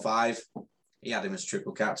 4 or 5. He had him as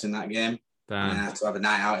triple captain that game. Damn. And I had to have a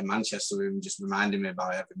night out in Manchester with him, just reminding me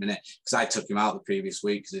about it every minute, because I took him out the previous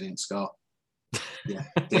week because he didn't score. Yeah,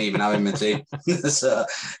 didn't even have him in the team. So,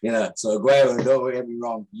 you know, so Aguero, don't get me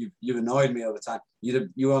wrong, you've annoyed me over time. You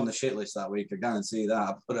were on the shit list that week, I guarantee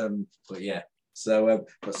that. But yeah. So,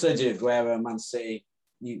 but Sergio Aguero, Man City,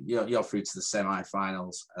 you're through to the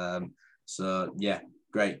semi-finals. So yeah,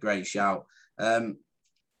 great shout.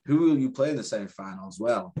 Who will you play in the semi-finals?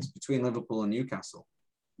 Well, it's between Liverpool and Newcastle.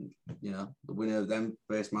 You know, the winner of them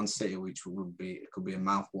versus Man City, which could be a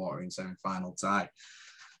mouth-watering semi-final tie.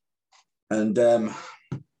 And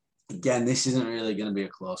again, this isn't really going to be a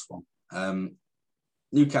close one.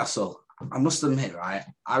 Newcastle, I must admit, right,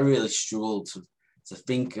 I really struggled to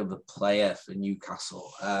think of a player for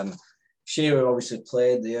Newcastle. Shearer obviously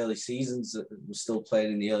played the early seasons, was still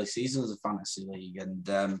playing in the early seasons of Fantasy League,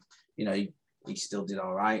 and you know, he still did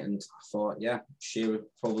all right. And I thought, yeah, Shearer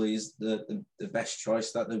probably is the best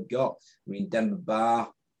choice that they've got. I mean, Demba Ba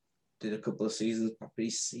did a couple of seasons. Papi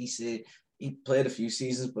Cisse, he played a few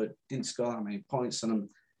seasons, but didn't score that many points. And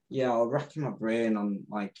I was racking my brain on,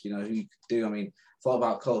 like, you know, who you could do. I mean, I thought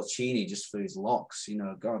about Colaccini just for his locks. You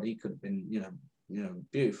know, God, he could have been, you know,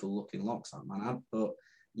 beautiful looking locks that man had. But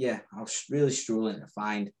yeah, I was really struggling to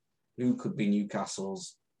find who could be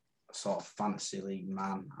Newcastle's sort of fantasy league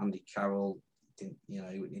man. Andy Carroll didn't, you know,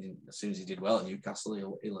 he didn't, as soon as he did well at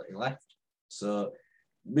Newcastle, he left. So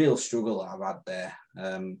real struggle that I've had there,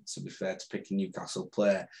 to be fair, to pick a Newcastle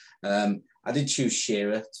player. I did choose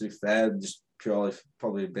Shearer, to be fair, just purely,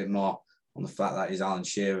 probably a bit more on the fact that he's Alan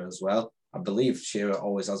Shearer as well. I believe Shearer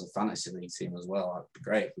always has a fantasy league team as well. It'd be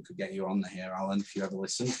great if we could get you on here, Alan, if you ever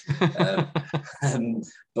listen.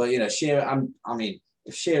 But, you know, Shearer, I mean,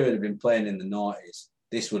 if Shearer had been playing in the noughties,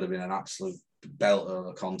 this would have been an absolute belter of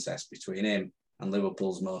a contest between him and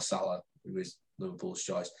Liverpool's Mo Salah, who is Liverpool's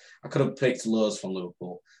choice. I could have picked loads from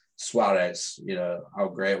Liverpool. Suarez, you know, how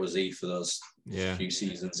great was he for those few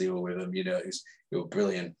seasons he were with him? You know, he was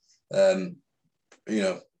brilliant. You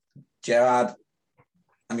know, Gerrard,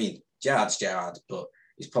 I mean, Gerrard's Gerrard, but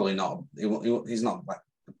he's probably not, he's not like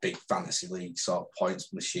a big fantasy league sort of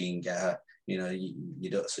points machine getter. You know,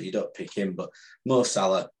 you don't pick him, but Mo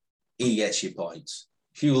Salah, he gets you points.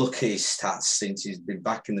 If you look at his stats since he's been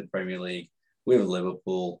back in the Premier League with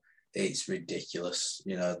Liverpool, it's ridiculous.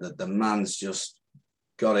 You know, the man's just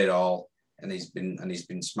got it all, and he's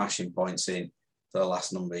been smashing points in for the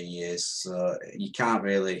last number of years. So you can't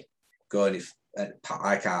really go any.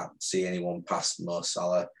 I can't see anyone past Mo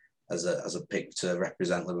Salah as a pick to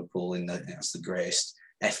represent Liverpool as the greatest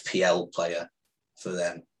FPL player for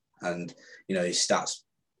them. And you know, his stats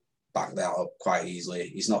back that up quite easily.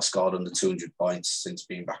 He's not scored under 200 points since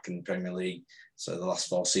being back in the Premier League. So the last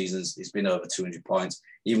 4 seasons, he's been over 200 points.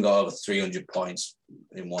 He even got over 300 points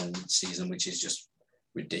in one season, which is just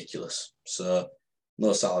ridiculous. So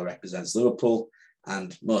Mo Salah represents Liverpool.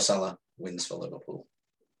 and Mo Salah wins for Liverpool.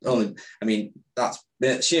 Shearer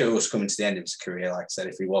was coming to the end of his career. Like I said,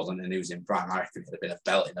 if he wasn't and he was in prime, I reckon it would have been a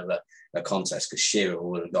belting of a contest because Shearer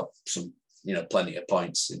would have got some, plenty of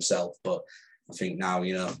points himself. But I think now,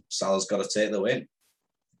 Salah's got to take the win.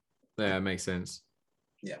 Yeah, it makes sense.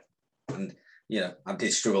 Yeah. And, I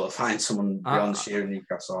did struggle to find someone beyond Shearer and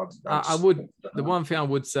Newcastle. The one thing I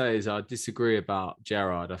would say is I disagree about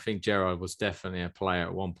Gerrard. I think Gerrard was definitely a player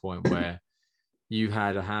at one point where you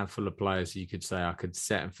had a handful of players you could say I could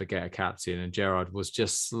set and forget a captain, and Gerrard was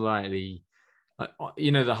just slightly,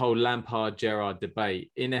 the whole Lampard-Gerrard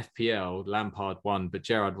debate. In FPL, Lampard won, but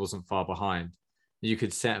Gerrard wasn't far behind. You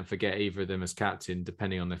could set and forget either of them as captain,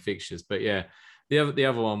 depending on their fixtures. But yeah, the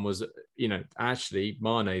other one was, actually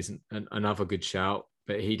Mane's another good shout,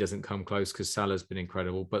 but he doesn't come close because Salah's been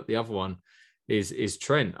incredible. But the other one is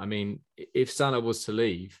Trent. I mean, if Salah was to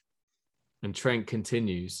leave and Trent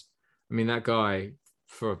continues, I mean, that guy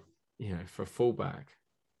for a fullback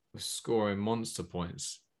was scoring monster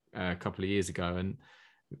points a couple of years ago. And,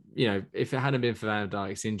 if it hadn't been for Van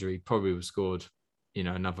Dijk's injury, probably would have scored,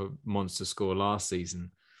 another monster score last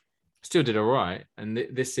season. Still did all right. And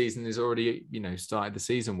this season is already, started the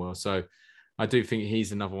season well. So I do think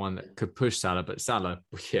he's another one that could push Salah. But Salah,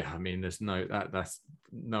 yeah, I mean, there's that's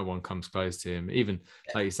no one comes close to him. Even,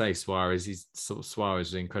 like you say, Suarez is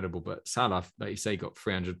incredible. But Salah, like you say, got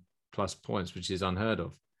 300 plus points, which is unheard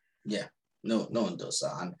of. Yeah, no one does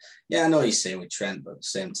that. And yeah, I know you're saying with Trent, but at the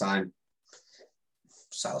same time,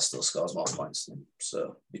 Salah still scores more points than him.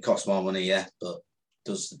 So it costs more money, yeah, but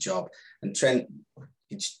does the job. And Trent,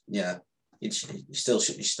 he still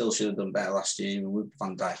should have done better last year even with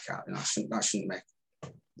Van Dijk out. That shouldn't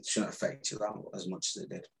affect you that as much as it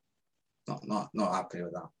did. Not happy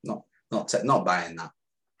with that. Not buying that.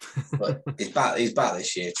 But he's back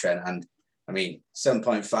this year, Trent, and I mean,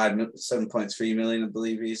 7.3 million, I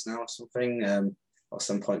believe he is now, or something, or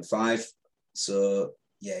 7.5. So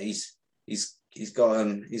yeah, he's got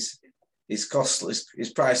his cost,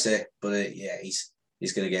 his pricey, but he's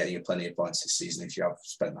going to get you plenty of points this season if you have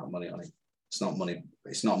spent that money on him. It's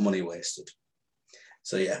not money wasted.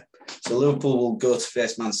 So yeah, so Liverpool will go to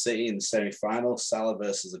face Man City in the semi-final. Salah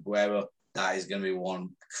versus Aguero. That is going to be one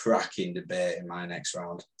cracking debate in my next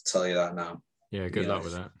round. I'll tell you that now. Yeah, good luck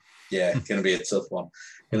with that. Yeah, going to be a tough one.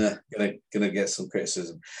 Gonna get some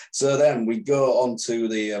criticism. So then we go on to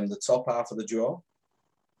the top half of the draw.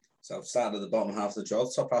 So I've started at the bottom half of the draw,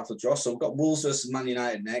 top half of the draw. So we've got Wolves versus Man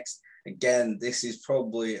United next. Again, this is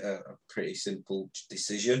probably a pretty simple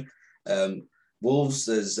decision. Wolves,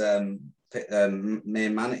 there's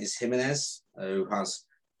main man is Jimenez, who has,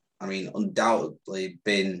 undoubtedly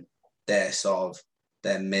been their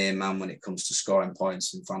main man when it comes to scoring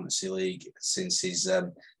points in fantasy league since his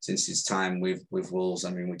time with Wolves.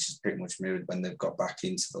 Which is pretty much mirrored when they've got back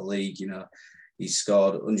into the league. He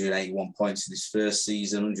scored 181 points in his first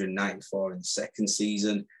season, 194 in the second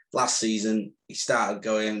season. Last season, he started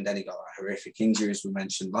going, then he got that horrific injury, as we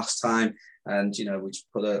mentioned last time, and, which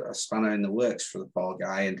put a spanner in the works for the poor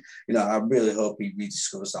guy. And, I really hope he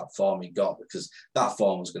rediscovers that form he got, because that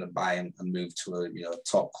form was going to buy him and move to a,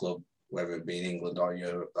 top club, whether it be in England or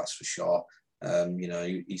Europe, that's for sure.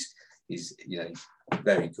 He's a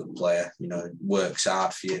very good player, works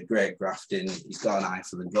hard for you, great grafting. He's got an eye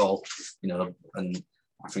for the goal, and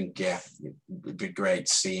I think, it'd be great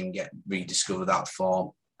to see him rediscover that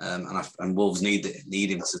form. And Wolves need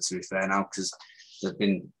him to be fair now, because they've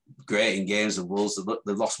been great in games of Wolves.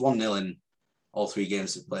 They've lost 1-0 in all three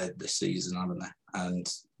games they've played this season, haven't they? And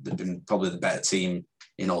they've been probably the better team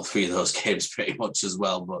in all three of those games pretty much as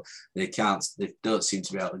well, but they don't seem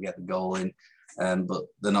to be able to get the goal in. But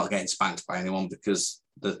they're not getting spanked by anyone because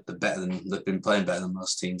they've been playing better than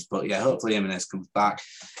most teams. But yeah, hopefully Jimenez comes back.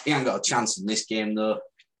 He ain't got a chance in this game though.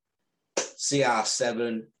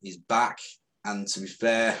 CR7 is back, and to be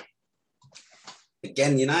fair,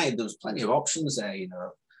 again, United, there was plenty of options there,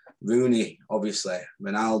 Rooney, obviously,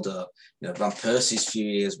 Ronaldo, Van Persie's few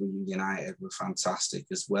years with United were fantastic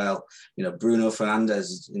as well. Bruno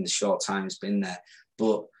Fernandes in the short time he's been there.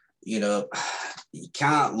 But, you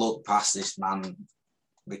can't look past this man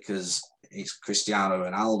because he's Cristiano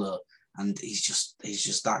Ronaldo and he's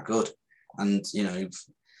just that good. And,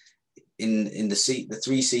 in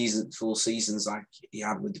the full seasons like he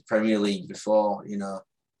had with the Premier League before,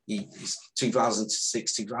 he's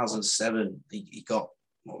 2006, 2007, he got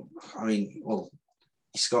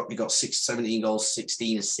 17 goals,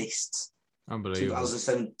 16 assists. Unbelievable.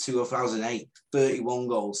 2007, 2008, 31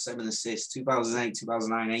 goals, 7 assists. 2008,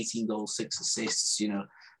 2009, 18 goals, 6 assists,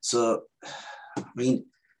 So,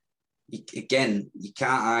 again, you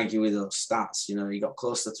can't argue with those stats. You know, he got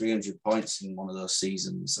close to 300 points in one of those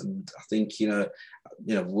seasons, and I think will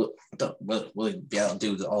he be able to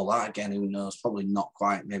do all that again? Who knows? Probably not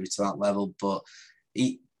quite, maybe to that level, but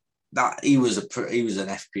he was an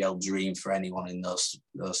FPL dream for anyone in those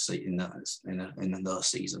seasons.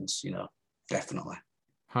 You know, definitely.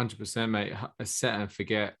 100%, mate. A set and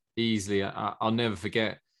forget easily. I'll never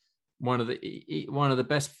forget one of the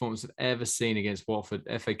best performances I've ever seen against Watford,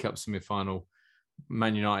 FA Cup semi-final.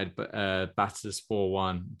 Man United battered us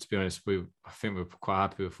 4-1. To be honest, I think we were quite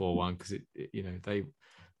happy with 4-1 because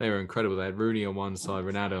they were incredible. They had Rooney on one side,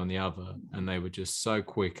 Ronaldo on the other, and they were just so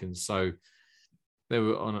quick and they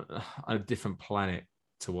were on a different planet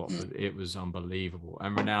to Watford. It was unbelievable.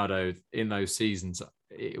 And Ronaldo in those seasons,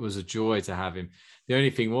 it was a joy to have him. The only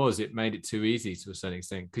thing was it made it too easy to a certain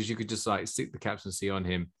extent because you could just like stick the captaincy on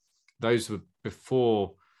him. Those were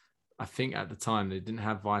before, I think at the time they didn't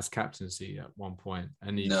have vice captaincy at one point,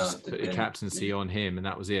 and you just put a captaincy on him, and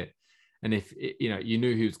that was it. And if you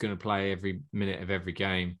knew he was going to play every minute of every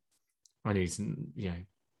game, and he's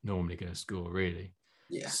normally going to score really.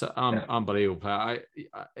 Yeah. So unbelievable player.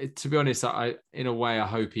 To be honest, in a way I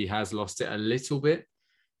hope he has lost it a little bit,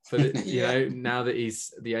 for now that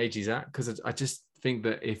he's the age he's at, because I just think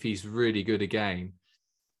that if he's really good again,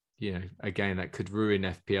 again, that could ruin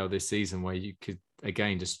FPL this season, where you could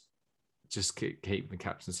again just keep the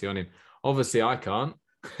captaincy on him. Obviously, I can't.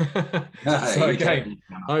 So again,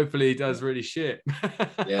 hopefully he does really shit.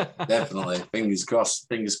 Yeah, definitely. Fingers crossed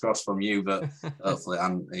from you, but hopefully,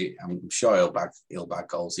 I'm sure he'll bag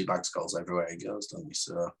goals. He bags goals everywhere he goes, doesn't he?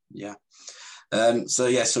 So yeah. So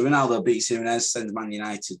Ronaldo beats Jimenez, sends Man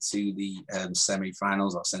United to the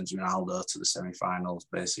semi-finals, or sends Ronaldo to the semi-finals,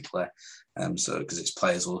 basically. So because it's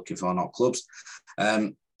players we're looking for, not clubs.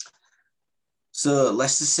 So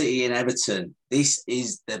Leicester City and Everton. This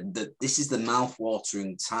is the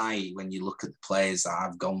mouth-watering tie when you look at the players that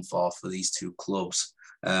I've gone for these two clubs.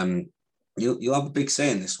 You'll have a big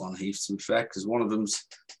say in this one, Heath, to be fair, because one of them's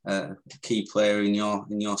a key player in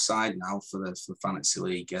your side now for the fantasy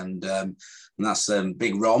league, and that's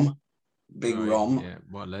Big Rom. Rom. Yeah,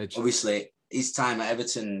 what a legend. Obviously, his time at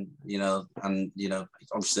Everton,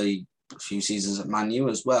 obviously a few seasons at Man U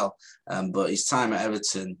as well, but his time at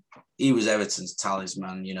Everton, he was Everton's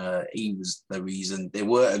talisman. He was the reason. They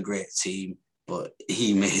weren't a great team, but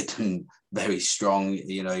he made them very strong.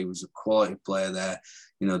 He was a quality player there.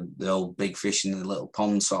 The old big fish in the little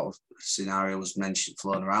pond sort of scenario was mentioned,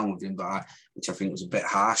 floating around with him, which I think was a bit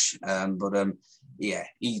harsh.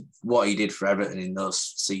 What he did for Everton in those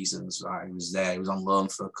seasons, he was there. He was on loan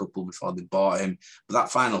for a couple before they bought him. But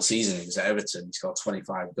that final season, he was at Everton. He scored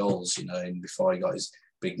 25 goals, before he got his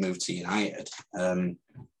big move to United.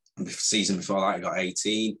 The season before that, he got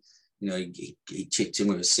 18. He chipped in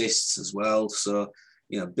with assists as well. So,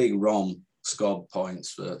 Big Rom scored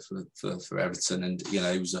points for Everton, and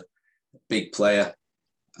he was a big player,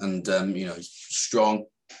 and he's strong,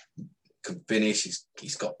 can finish.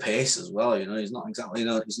 He's got pace as well. He's not exactly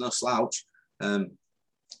he's no slouch.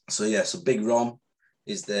 So Big Rom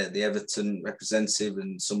is the Everton representative,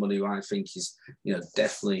 and somebody who I think is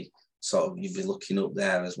definitely sort of you'd be looking up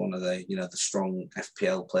there as one of the the strong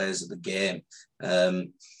FPL players of the game.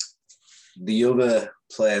 The other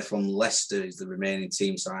player from Leicester is the remaining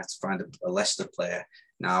team, so I had to find a Leicester player.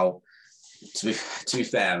 Now, to be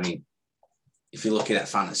fair, I mean, if you're looking at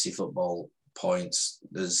fantasy football points,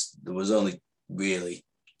 there was only really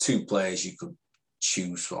two players you could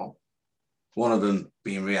choose from. One of them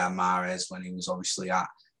being Riyad Mahrez when he was obviously at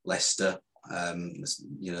Leicester.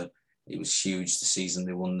 It was huge the season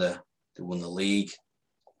they won the league,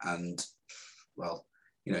 and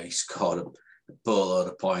he scored a boatload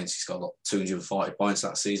of points. He's got 240 points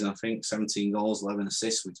that season, I think, 17 goals, 11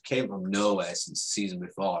 assists, which came from nowhere since the season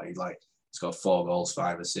before. He's got 4 goals,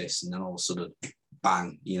 5 assists, and then all of a sudden,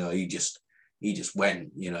 bang! He just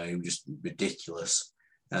went. He was just ridiculous.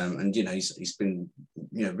 And he's been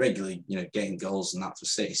regularly getting goals and that for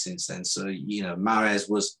City since then. So Mahrez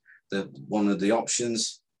was one of the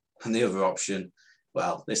options, and the other option.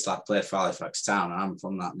 Well, this lad played for Halifax Town, and I'm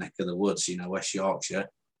from that neck of the woods, West Yorkshire.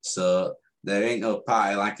 So there ain't no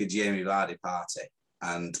party like a Jamie Vardy party.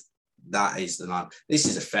 And that is the man. This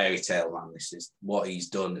is a fairy tale, man. This is what he's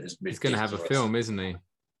done. He's going to have a film, isn't he?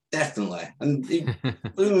 Definitely. And he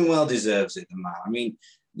blooming well deserves it, the man. I mean,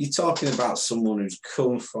 you're talking about someone who's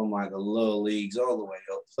come from the lower leagues all the way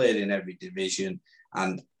up, played in every division,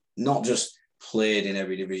 and not just played in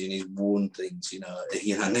every division, he's won things, and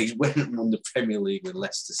he went and won the Premier League with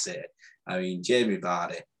Leicester City. I mean, Jamie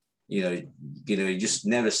Vardy, he just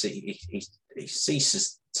never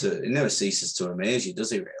ceases to amaze you,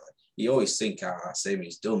 does he really? you always think, that's him,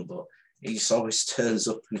 he's done, but he just always turns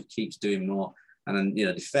up and keeps doing more. And then,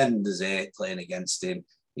 defenders here playing against him.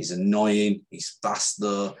 He's annoying. He's fast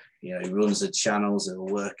though. He runs the channels. He'll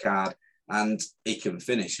work hard, and he can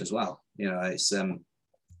finish as well. It's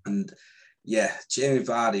and yeah, Jamie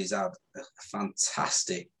Vardy's had a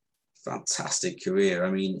fantastic career. I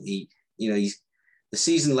mean, he's the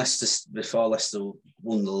season before Leicester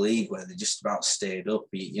won the league, where they just about stayed up.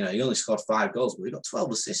 He only scored 5 goals, but he got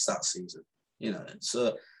 12 assists that season.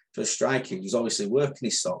 So for a striker, he's obviously working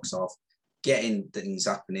his socks off, getting things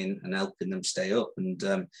happening and helping them stay up. And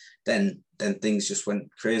then things just went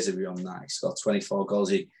crazy beyond that. He scored 24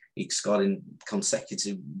 goals. He scored in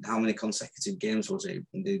how many consecutive games was it?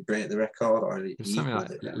 Did he break the record? Or something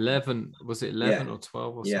like 11, was it 11 or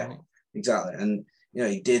 12 or something? Yeah, exactly. And,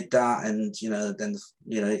 he did that, and, then,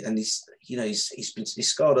 and he's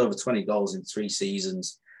scored over 20 goals in 3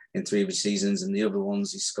 seasons, and the other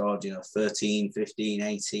ones he scored, 13, 15,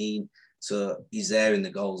 18. So he's there in the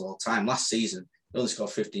goals all the time. Last season, he only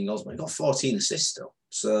scored 15 goals, but he got 14 assists still.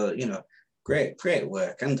 So, great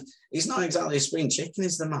work. And he's not exactly a spring chicken,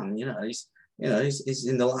 is the man. He's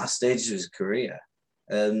in the last stages of his career.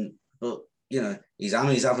 But, his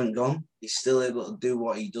hammies haven't gone. He's still able to do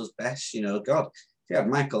what he does best. God, if he had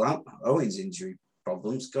Michael Owen's injury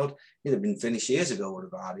problems, God, he'd have been finished years ago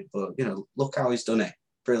with Vardy. But, look how he's done it.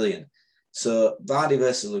 Brilliant. So Vardy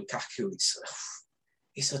versus Lukaku,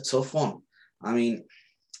 it's a tough one. I mean,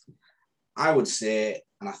 I would say,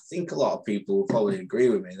 and I think a lot of people will probably agree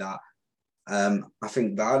with me, that I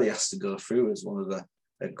think Vardy has to go through as one of the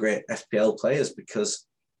great FPL players, because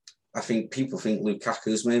I think people think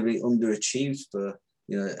Lukaku's maybe underachieved for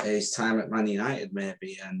his time at Man United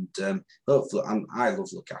maybe, and hopefully I love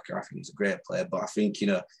Lukaku. I think he's a great player, but I think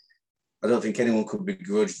I don't think anyone could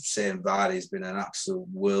begrudge saying Vardy's been an absolute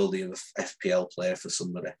worldie of a FPL player for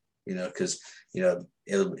somebody. Because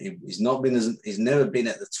he's never been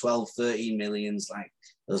at the 12, 13 millions like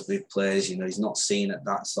those big players. He's not seen at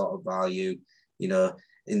that sort of value.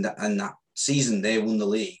 In that season they won the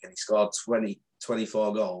league and he scored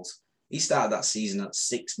 24 goals. He started that season at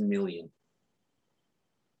 6 million.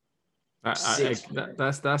 That's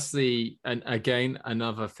again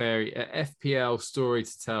another fairy FPL story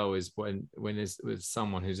to tell is when is with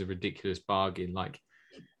someone who's a ridiculous bargain like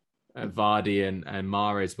Vardy and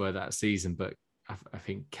Mahrez were that season, but I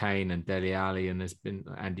think Kane and Dele Alli, and there's been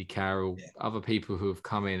Andy Carroll, other people who have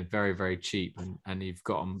come in very, very cheap and you've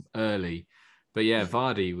got them early. But yeah,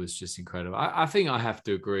 Vardy was just incredible. I think I have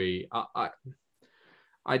to agree. I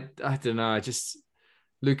don't know.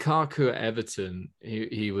 Lukaku at Everton,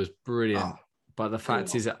 he was brilliant. But the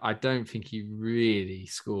fact is that I don't think he really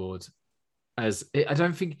scored I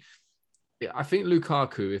think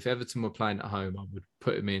Lukaku, if Everton were playing at home, I would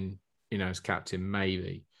put him in, as captain,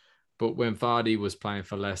 maybe. But when Vardy was playing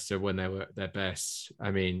for Leicester when they were at their best,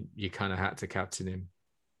 I mean, you kind of had to captain him.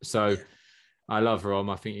 So I love Rom.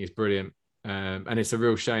 I think he's brilliant. And it's a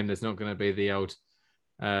real shame there's not going to be the old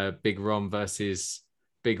Big Rom versus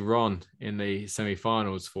Big Ron in the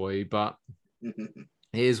semi-finals for you. But it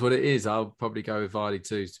is what it is. I'll probably go with Vardy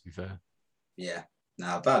too, to be fair. Yeah.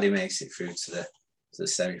 No, Vardy makes it through to the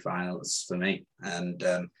semi-finals for me, and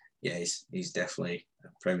he's definitely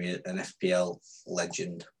an FPL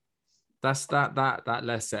legend. That's that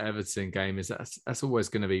Leicester Everton game that's always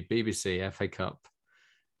going to be BBC FA Cup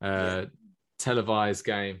televised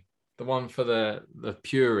game, the one for the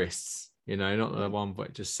purists, not the one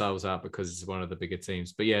that just sells out because it's one of the bigger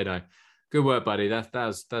teams. But yeah, no, good work, buddy.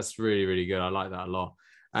 That's really, really good. I like that a lot.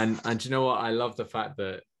 And do you know what? I love the fact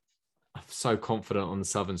that I'm so confident on the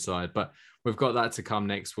Southern side, but we've got that to come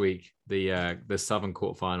next week. The Southern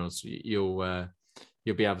quarterfinals. You'll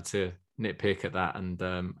be able to nitpick at that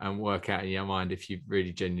and work out in your mind if you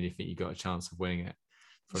really genuinely think you got a chance of winning it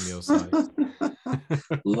from your side.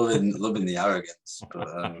 loving the arrogance,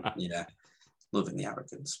 but loving the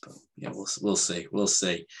arrogance. But yeah, we'll see.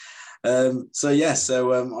 Obviously,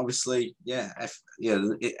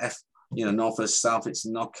 North versus South. It's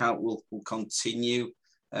a knockout. Will continue.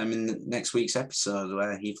 In the next week's episode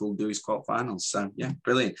where Heath will do his quarterfinals. So yeah,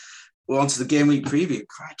 brilliant. We're on to the game week preview.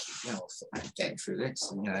 Crikey, getting through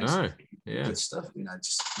this. Good stuff.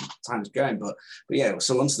 Just time's going. But yeah,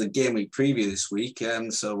 so on to the game week preview this week.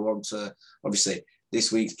 So we're on to obviously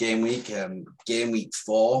this week's game week. Game week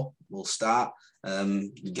 4 will start.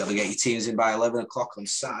 You got to get your teams in by 11 o'clock on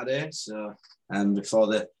Saturday. So before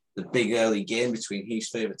the big early game between Heath's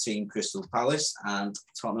favourite team, Crystal Palace, and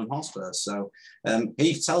Tottenham Hotspur. So,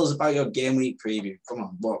 Heath, tell us about your game week preview. Come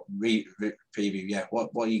on, what preview? Yeah,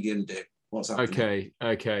 what are you going to do? What's happening?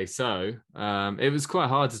 Okay. So, it was quite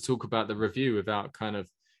hard to talk about the review without kind of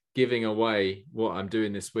giving away what I'm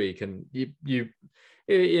doing this week. And you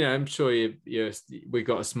know, I'm sure we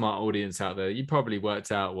got a smart audience out there. You probably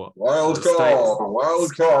worked out what wild card.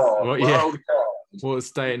 What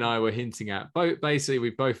State and I were hinting at. Basically, we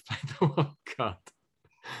both played the wild card.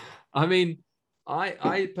 I mean,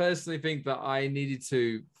 I personally think that I needed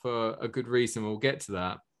to for a good reason. We'll get to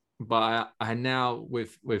that. But I now,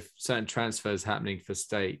 with certain transfers happening for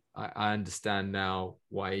State, I understand now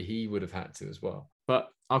why he would have had to as well. But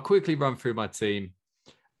I'll quickly run through my team,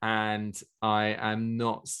 and I am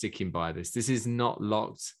not sticking by this. This is not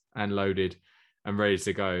locked and loaded and ready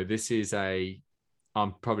to go.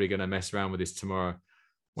 I'm probably going to mess around with this tomorrow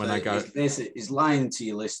when I go. He's lying to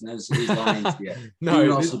you, listeners. He's lying to you. Do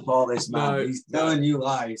not support this man. No, he's telling you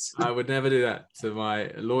lies. I would never do that to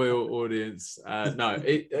my loyal audience.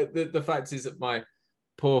 The fact is that my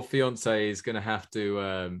poor fiance is going to have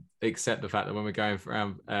to accept the fact that when we're going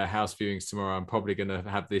around house viewings tomorrow, I'm probably going to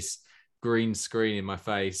have this green screen in my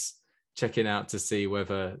face, checking out to see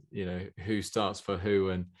whether, who starts for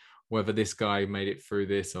who and whether this guy made it through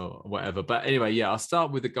this or whatever. But anyway, yeah, I'll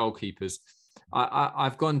start with the goalkeepers.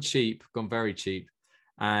 I've gone very cheap,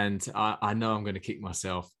 and I know I'm going to kick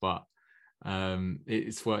myself, but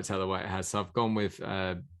it's worked out the way it has. So I've gone with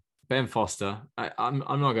Ben Foster. I'm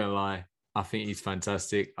not going to lie. I think he's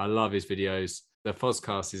fantastic. I love his videos. The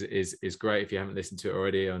Fozcast is great if you haven't listened to it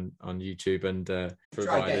already on YouTube and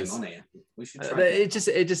providers. On here. We should try.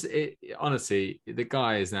 Honestly, the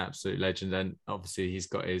guy is an absolute legend, and obviously he's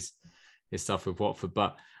got his stuff with Watford.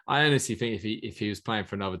 But I honestly think if he was playing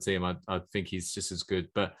for another team, I'd think he's just as good.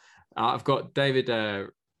 But I've got David.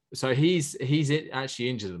 So he's actually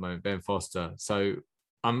injured at the moment, Ben Foster. So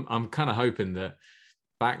I'm kind of hoping that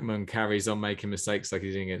Bachmann carries on making mistakes like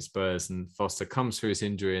he's doing against Spurs, and Foster comes through his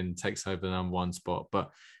injury and takes over the number one spot.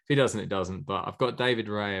 But if he doesn't, it doesn't. But I've got David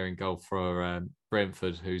Raya in goal for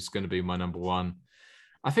Brentford, who's going to be my number one.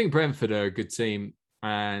 I think Brentford are a good team,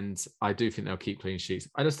 and I do think they'll keep clean sheets.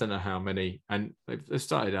 I just don't know how many. And they've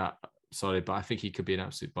started out solid, but I think he could be an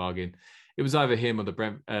absolute bargain. It was either him or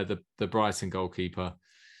the Brighton goalkeeper,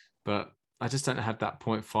 but I just don't have that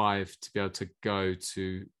 0.5 to be able to go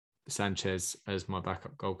to Sanchez as my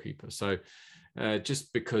backup goalkeeper. So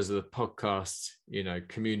just because of the podcast,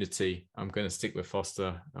 community, I'm going to stick with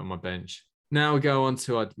Foster on my bench. Now we go on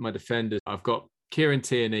to my defenders. I've got Kieran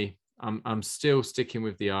Tierney. I'm still sticking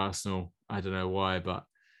with the Arsenal. I don't know why, but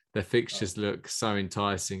their fixtures look so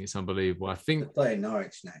enticing. It's unbelievable. I think they're playing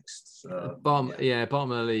Norwich next. So, bottom of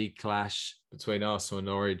the league clash between Arsenal and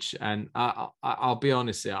Norwich. And I'll be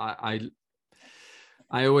honest,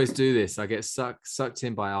 I always do this. I get sucked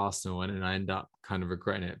in by Arsenal and then I end up kind of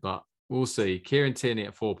regretting it. But we'll see. Kieran Tierney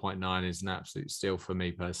at 4.9 is an absolute steal for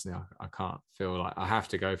me personally. I can't feel like I have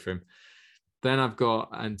to go for him. Then I've got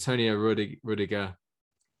Antonio Rudiger.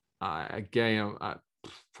 Again, I'm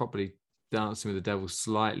probably dancing with the devil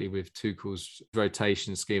slightly with Tuchel's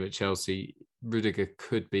rotation scheme at Chelsea. Rudiger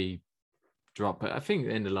could be dropped, but I think at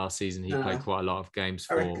the end of last season he played quite a lot of games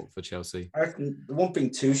for Chelsea. I reckon the one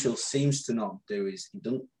thing Tuchel seems to not do is he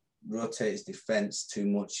doesn't rotate his defence too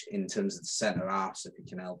much in terms of the centre halves if he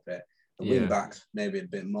can help it. The wing backs maybe a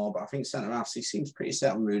bit more, but I think centre halves he seems pretty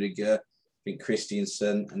set on Rudiger. I think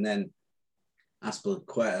Christensen and then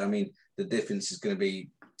Aspilicueta. I mean, the difference is going to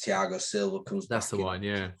be Thiago Silva comes back. That's the one,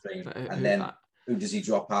 yeah. And then who does he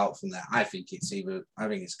drop out from there? I think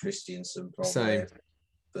it's Christensen probably.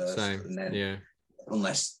 First, and then,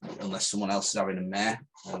 unless someone else is having a mare,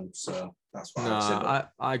 so that's why.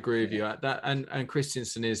 I agree with you at that. And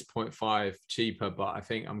Christensen is 0.5 cheaper, but I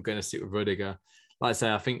think I'm going to stick with Rudiger. Like I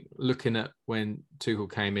say, I think looking at when Tuchel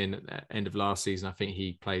came in at the end of last season, I think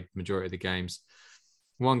he played majority of the games.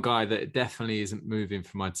 One guy that definitely isn't moving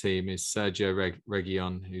for my team is Sergio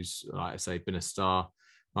Reguilon, who's, like I say, been a star,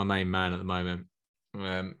 my main man at the moment.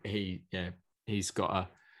 He's got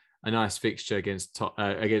a nice fixture against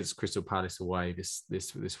Crystal Palace away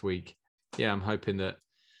this week. Yeah, I'm hoping that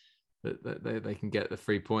they can get the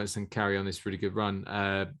 3 points and carry on this really good run.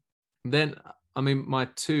 Then, I mean, my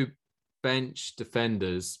two bench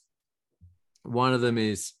defenders, one of them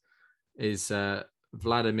is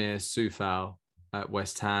Vladimir Coufal at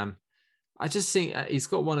West Ham. I just think he's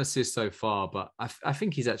got one assist so far, but I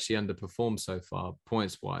think he's actually underperformed so far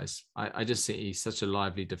points wise. I just think he's such a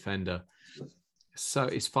lively defender. So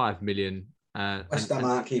it's 5 million. West Ham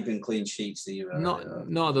aren't keeping clean sheets either. Not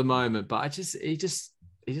at the moment, but he just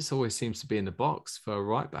always seems to be in the box for a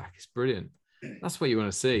right back. It's brilliant. That's what you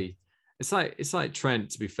want to see. It's like Trent.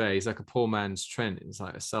 To be fair, he's like a poor man's Trent. It's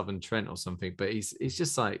like a Southern Trent or something. But he's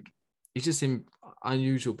just in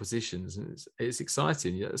unusual positions, and it's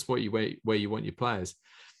exciting. That's where you want your players.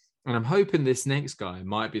 And I'm hoping this next guy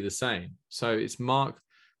might be the same. So it's Mark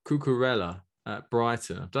Cucurella at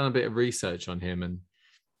Brighton. I've done a bit of research on him, and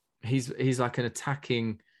he's like an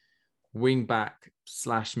attacking wing back /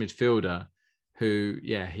 midfielder who,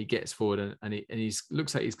 he gets forward and he's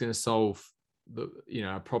looks like he's going to solve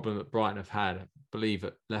a problem that Brighton have had, I believe,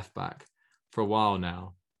 at left back for a while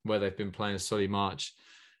now, where they've been playing a solid March.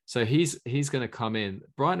 So he's going to come in.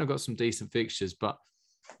 Brighton have got some decent fixtures, but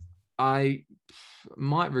I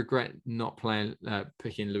might regret not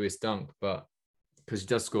picking Lewis Dunk, but because he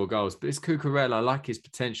does score goals. But it's Cucurella. I like his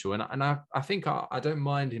potential, and I think I don't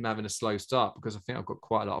mind him having a slow start, because I think I've got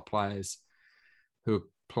quite a lot of players who are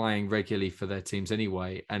playing regularly for their teams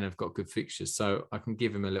anyway and have got good fixtures, so I can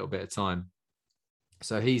give him a little bit of time.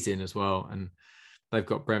 So he's in as well, and they've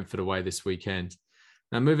got Brentford away this weekend.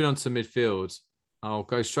 Now, moving on to midfield, I'll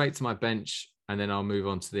go straight to my bench and then I'll move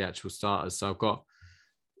on to the actual starters. So I've got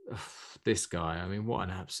this guy. I mean, what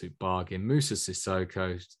an absolute bargain. Moussa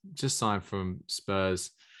Sissoko, just signed from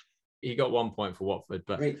Spurs. He got 1 point for Watford,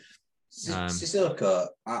 but Sissoko,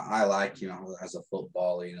 I like him as a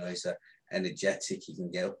footballer. He's energetic. He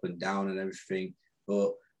can get up and down and everything.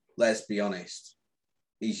 But let's be honest,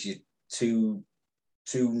 he's your two,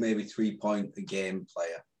 maybe 3 point a game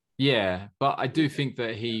player. Yeah, but I do think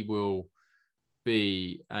that he will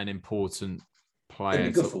be an important player.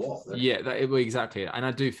 It'd be good for Watford. Yeah, exactly. And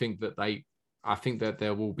I do think that I think that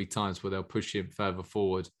there will be times where they'll push him further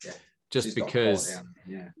forward. Yeah. Just because,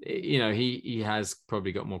 he has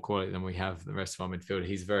probably got more quality than we have the rest of our midfield.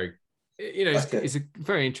 He's very, it's a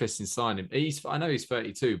very interesting signing. I know he's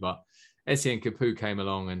 32, but Etienne Capoue came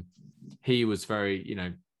along and he was very,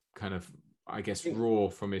 kind of, I guess, raw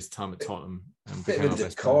from his time at Tottenham. And bit of a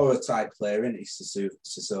Decora type player, isn't he?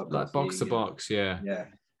 Sissoko, like box to box, yeah. Yeah.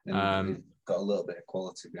 And got a little bit of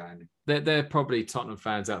quality behind him. They're probably Tottenham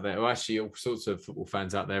fans out there, or actually all sorts of football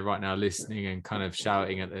fans out there right now listening and kind of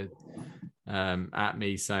shouting at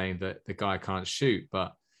me saying that the guy can't shoot.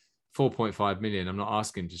 But 4.5 million, I'm not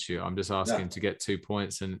asking to shoot. I'm just asking to get 2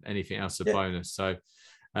 points and anything else a bonus. So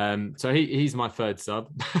he's my third sub.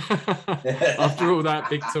 After all that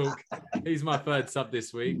big talk, he's my third sub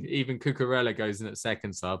this week. Even Cucurella goes in at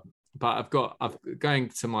second sub. But I've going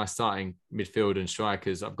to my starting midfield and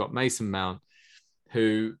strikers. I've got Mason Mount,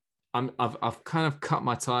 who I've kind of cut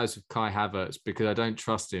my ties with Kai Havertz because I don't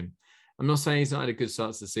trust him. I'm not saying he's not had a good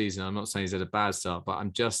start to the season. I'm not saying he's had a bad start, but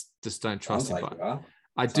I'm just don't trust him. But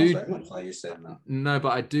I do very much like you said that. No,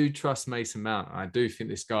 but I do trust Mason Mount. I do think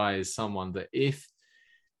this guy is someone that if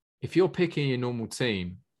you're picking your normal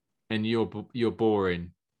team and you're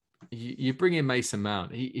boring, you bring in Mason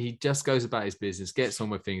Mount. He just goes about his business, gets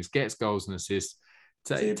on with things, gets goals and assists.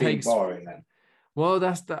 So you're being boring then? Well,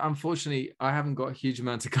 unfortunately, I haven't got a huge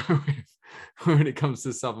amount to go with when it comes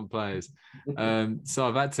to Southern players. So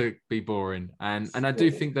I've had to be boring. And I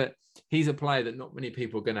do think that he's a player that not many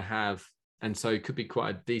people are going to have. And so it could be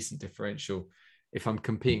quite a decent differential if I'm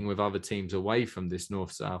competing with other teams away from this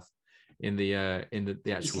North-South in the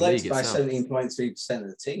actual league itself. By 17.3% of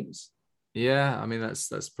the teams. Yeah, I mean,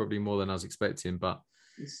 that's probably more than I was expecting, but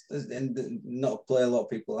and not a player a lot of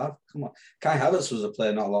people have. Come on, Kai Havertz was a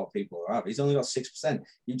player not a lot of people have. He's only got 6%.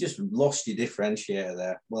 You just lost your differentiator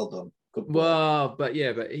there. Well done. Good play. Well, but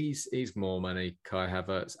he's more money, Kai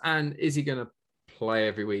Havertz. And is he going to play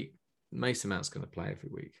every week? Mason Mount's going to play every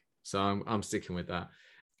week, so I'm sticking with that.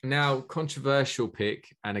 Now, controversial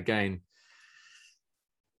pick, and again,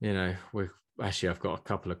 I've got a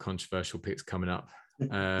couple of controversial picks coming up.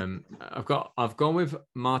 I've gone with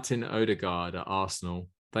Martin Odegaard at Arsenal.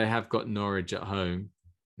 They have got Norwich at home.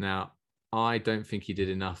 Now, I don't think he did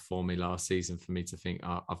enough for me last season for me to think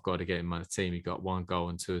I've got to get him on my team. He got 1 goal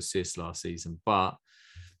and 2 assists last season, but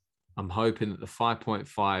I'm hoping that the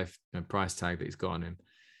 5.5 price tag that he's got on him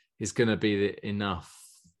is going to be enough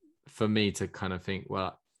for me to kind of think,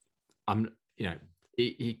 well,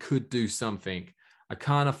 he could do something. I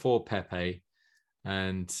can't afford Pepe,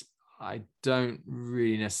 and I don't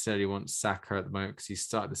really necessarily want Saka at the moment because he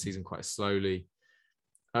started the season quite slowly.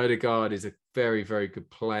 Odegaard is a very, very good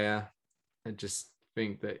player. I just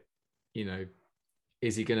think that,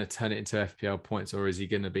 is he going to turn it into FPL points or is he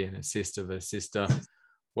going to be an assister?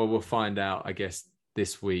 Well, we'll find out. I guess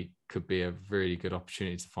this week could be a really good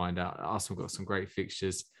opportunity to find out. Arsenal got some great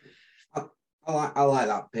fixtures. I like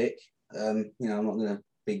that pick. I'm not going to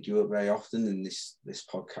big you up very often in this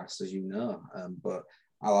podcast, as you know, but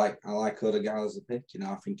I like Odegaard as a pick.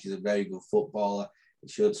 I think he's a very good footballer. He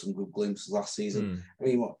showed some good glimpses last season. I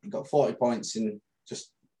mean, he got 40 points in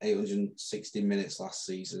just 860 minutes last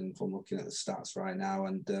season from looking at the stats right now.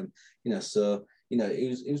 And, so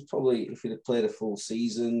he was probably, if he'd have played a full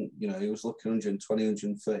season, he was looking 120,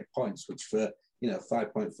 130 points, which for,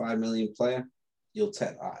 5.5 million player, you'll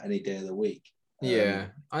take that any day of the week. Yeah,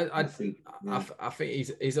 I think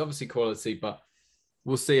he's obviously quality, but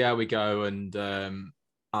we'll see how we go. And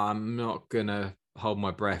I'm not gonna hold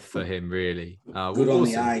my breath for him, really. Good on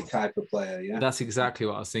the eye type of player, yeah. That's exactly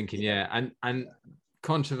what I was thinking. Yeah, and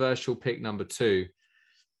controversial pick number 2,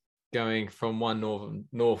 going from one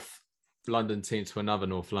North London team to another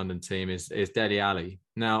North London team is Dele Alli.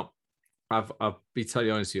 Now, I'll be totally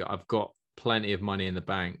honest with you. I've got plenty of money in the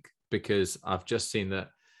bank because I've just seen that.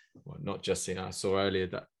 Well, not just seen. I saw earlier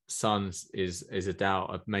that Son is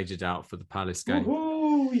a major doubt for the Palace game.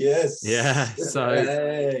 Woo-hoo, yes. Yeah. So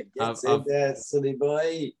get in there, Sonny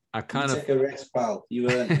boy. I kind of take a rest, pal.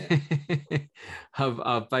 You earned it.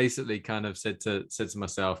 I've basically kind of said to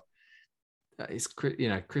myself, it's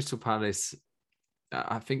Crystal Palace.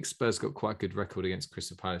 I think Spurs got quite a good record against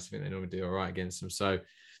Crystal Palace. I think they normally do all right against them. So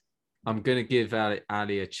I'm going to give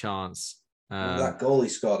Ali a chance. That goal he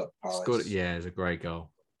scored at Palace. It's a great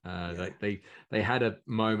goal. They had a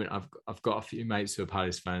moment. I've got a few mates who are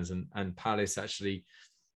Palace fans, and Palace actually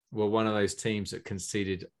were one of those teams that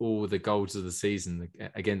conceded all the goals of the season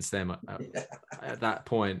against them at that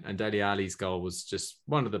point. And Dele Alli's goal was just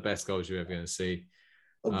one of the best goals you're ever going to see.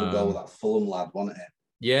 The goal with that Fulham lad, wasn't it?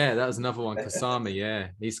 Yeah, that was another one. Kasami,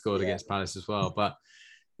 he scored against Palace as well. But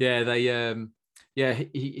yeah,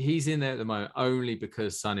 he's in there at the moment only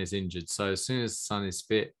because Son is injured. So as soon as Son is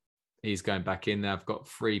fit, he's going back in there. I've got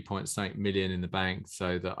 3.8 million in the bank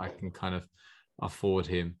so that I can kind of afford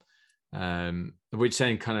him, which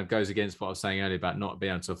then kind of goes against what I was saying earlier about not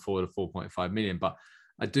being able to afford a 4.5 million. But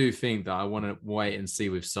I do think that I want to wait and see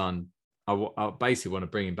with Son. I basically want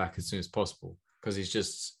to bring him back as soon as possible because he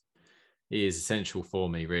is essential for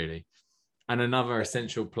me, really. And another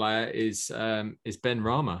essential player is Ben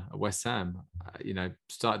Rama at West Ham.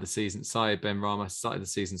 Started the season. Ben Rama started the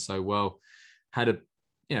season so well. Had a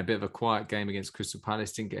bit of a quiet game against Crystal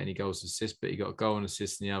Palace. Didn't get any goals or assists, but he got a goal and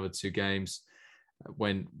assist in the other 2 games.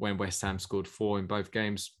 When West Ham scored 4 in both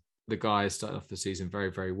games, the guy started off the season very,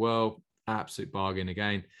 very well. Absolute bargain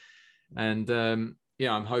again. And I'm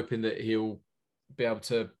hoping that he'll be able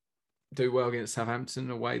to do well against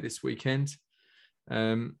Southampton away this weekend,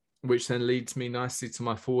 which then leads me nicely to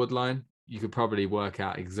my forward line. You could probably work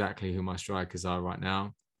out exactly who my strikers are right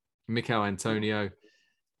now. Mikel Antonio,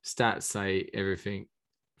 stats say everything.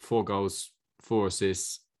 4 goals, 4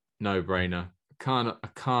 assists, no brainer. I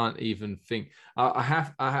can't even think.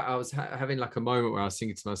 I was having like a moment where I was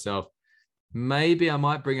thinking to myself, maybe I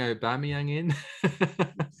might bring Aubameyang in,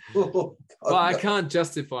 but I can't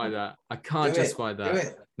justify that. I can't justify that. Do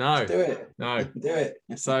it. No, do it. No, do it.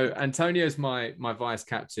 So Antonio's my vice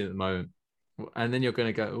captain at the moment, and then you're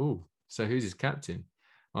going to go, oh, so who's his captain?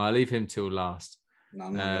 Well, I leave him till last. No,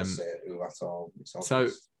 I'm not going to say who at all. So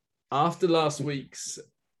after last week's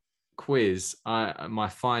quiz, my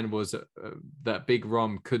find was that Big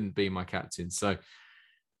Rom couldn't be my captain. So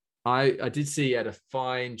I did see he had a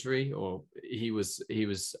thigh injury, or he was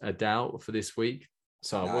a doubt for this week.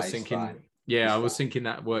 So I was thinking, I was thinking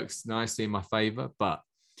that works nicely in my favour. But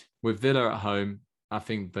with Villa at home, I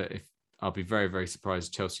think that I'll be very, very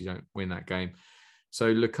surprised Chelsea don't win that game.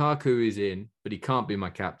 So Lukaku is in, but he can't be my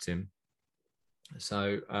captain.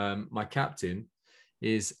 So my captain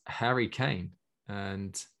is Harry Kane,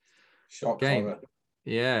 and shock horror.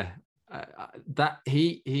 Yeah, that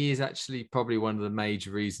he is actually probably one of the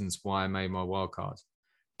major reasons why I made my wild card,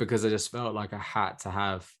 because I just felt like I had to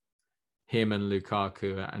have him and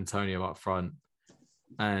Lukaku, Antonio up front,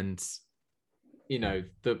 and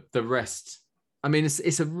the rest. I mean,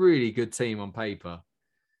 it's a really good team on paper,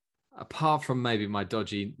 apart from maybe my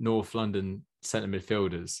dodgy North London centre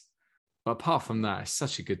midfielders. But apart from that, it's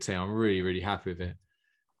such a good team. I'm really, really happy with it.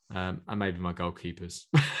 And maybe my goalkeepers.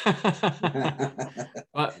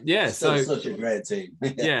 But yeah, so such a great team.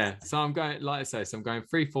 Yeah, so I'm going, like I say, I'm going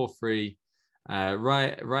 3-4-3.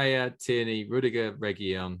 Raya, Tierney, Rudiger,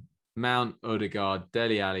 Reguilon, Mount, Odegaard,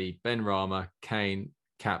 Dele Alli, Ben Rama, Kane,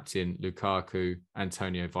 captain, Lukaku,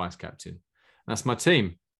 Antonio, vice captain. That's my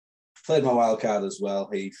team. Played my wild card as well,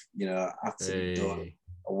 Heath. Had to do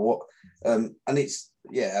what, and it's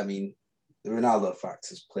I mean, the Ronaldo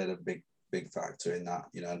factor's played a big factor in that.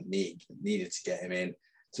 Needed to get him in.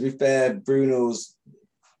 To be fair, Bruno's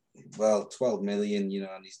 12 million,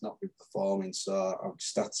 and he's not been performing, so I've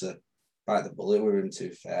just had to bite the bullet with him, to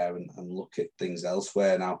be fair, and look at things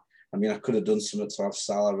elsewhere now. I mean, I could have done something to have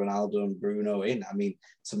Salah, Ronaldo, and Bruno in. I mean,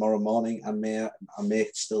 tomorrow morning, I may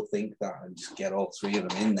still think that and just get all 3 of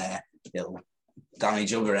them in there. It'll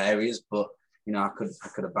damage other areas, but I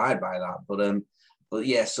could abide by that. But But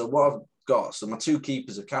yeah, so what I've got, so my two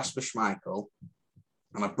keepers are Kasper Schmeichel,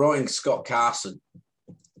 and I brought in Scott Carson.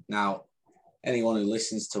 Now, anyone who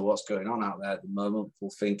listens to what's going on out there at the moment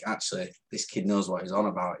will think, actually, this kid knows what he's on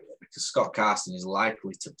about here, because Scott Carson is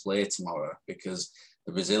likely to play tomorrow because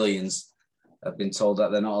the Brazilians have been told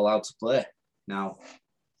that they're not allowed to play now.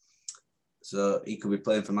 So he could be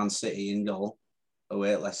playing for Man City in goal,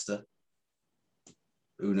 away at Leicester.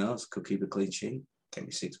 Who knows? Could keep a clean sheet, get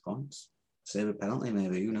me 6 points, save a penalty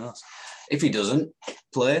maybe, who knows? If he doesn't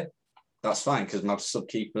play, that's fine, because my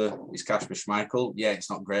sub-keeper is Kasper Schmeichel. Yeah,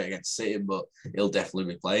 it's not great against City, but he'll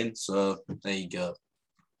definitely be playing. So there you go.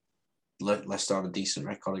 Leicester have a decent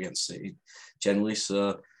record against City generally,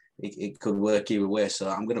 so it could work either way. So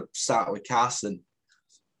I'm going to start with Carson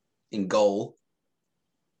in goal.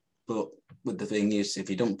 But with the thing is, if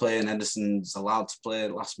he don't play and Ederson's allowed to play at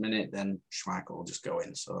the last minute, then Schmeichel will just go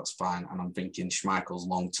in. So that's fine. And I'm thinking Schmeichel's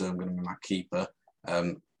long-term going to be my keeper.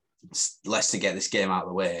 Leicester get this game out of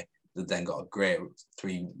the way. They've then got a great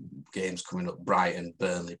 3 games coming up: Brighton,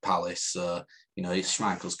 Burnley, Palace. So,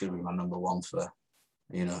 Schmeichel's going to be my number one for,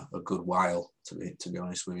 a good while, to be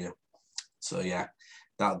honest with you. So, yeah,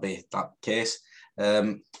 that'll be that case.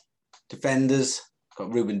 Defenders,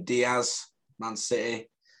 got Ruben Diaz, Man City.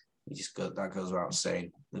 That goes without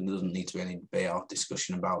saying. There doesn't need to be any debate or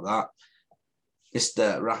discussion about that.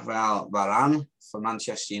 Mr. Rafael Varane for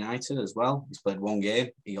Manchester United as well. He's played 1 game.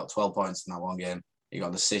 He got 12 points in that 1 game. He got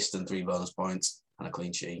an assist and 3 bonus points and a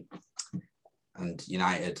clean sheet. And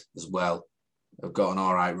United as well have got an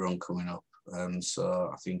all right run coming up. So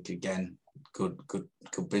I think, again, good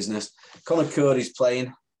business. Conor Cody's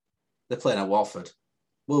playing. They're playing at Watford.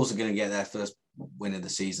 Wolves are going to get their first win of the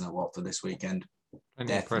season at Watford this weekend.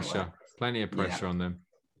 Plenty of pressure on them.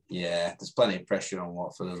 Yeah, there's plenty of pressure on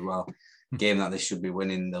Watford as well. Game that they should be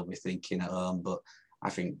winning, they'll be thinking at home. But I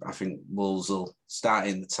think Wolves will start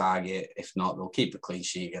in the target. If not, they'll keep a clean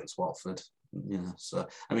sheet against Watford. So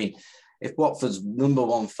I mean, if Watford's number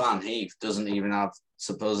 1 fan, Heath, doesn't even have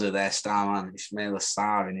supposedly their star man Ismaila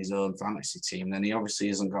Sarr in his own fantasy team, then he obviously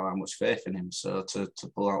hasn't got that much faith in him. So to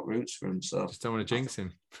pull out roots for him. So just don't want to jinx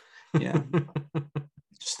him. Yeah.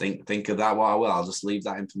 Just think of that. What I will. I'll just leave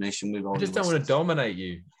that information with all. I just don't want to dominate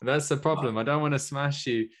you. That's the problem. I don't want to smash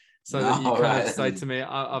you that you kind of say to me,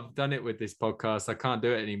 I've done it with this podcast. I can't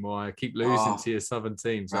do it anymore. I keep losing to your Southern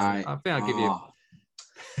team. So I think I'll give you.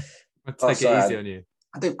 I'll take it easy on you.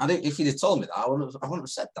 I think if you'd have told me that, I wouldn't have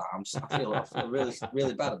said that. I feel really,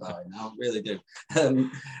 really bad about it now. I really do.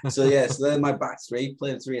 So they're my back 3,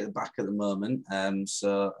 playing 3 at the back at the moment.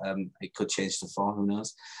 It could change to 4, who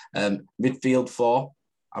knows? Midfield 4,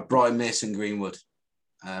 I brought in Mason Greenwood.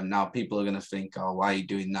 Now people are going to think, oh, why are you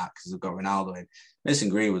doing that? Because they've got Ronaldo in. Mason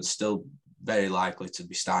Greenwood's still very likely to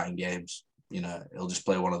be starting games. He'll just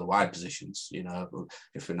play one of the wide positions,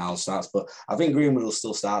 if Ronaldo starts. But I think Greenwood will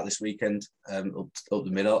still start this weekend up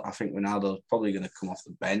the middle. I think Ronaldo's probably going to come off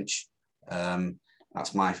the bench.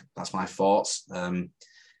 That's my thoughts.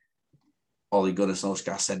 Ole Gunnar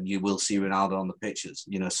Solskjaer said you will see Ronaldo on the pitch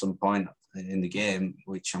at some point in the game,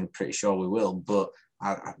 which I'm pretty sure we will. But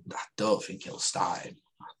I don't think he'll start him.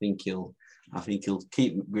 I think he'll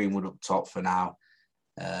keep Greenwood up top for now,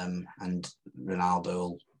 and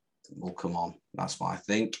Ronaldo will come on. That's what I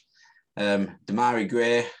think. Demarai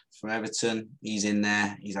Gray from Everton, he's in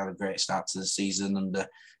there. He's had a great start to the season under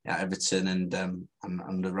Everton and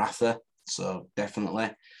under Rafa. So definitely.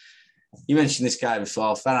 You mentioned this guy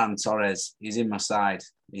before, Ferran Torres. He's in my side.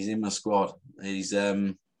 He's in my squad. He's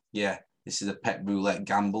this is a Pep roulette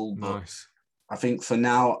gamble, but nice. I think for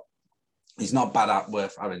now he's not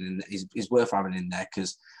worth having in. He's worth having in there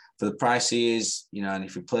because for the price he is, and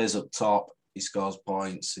if he plays up top, he scores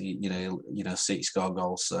points. City score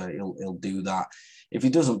goals, so he'll do that. If he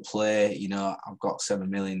doesn't play, I've got 7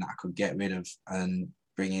 million that I could get rid of and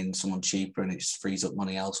bring in someone cheaper, and it frees up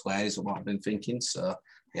money elsewhere. Is what I've been thinking. So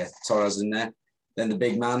yeah, Torres in there. Then the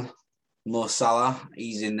big man, Mo Salah,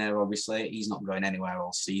 he's in there. Obviously, he's not going anywhere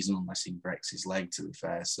all season unless he breaks his leg. To be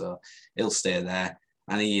fair, so he'll stay there,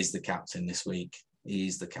 and he is the captain this week. He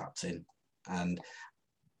is the captain, and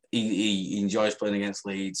he enjoys playing against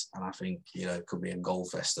Leeds, and I think it could be a goal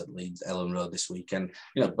fest at Leeds Ellen Road this weekend.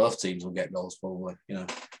 Both teams will get goals probably.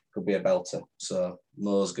 Could be a belter. So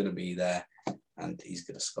Mo's going to be there, and he's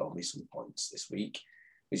going to score me some points this week,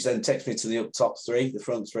 which then takes me to the up top 3, the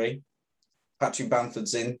front 3. Patrick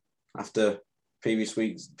Bamford's in after previous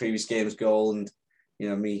game's goal, and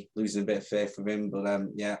me losing a bit of faith with him, but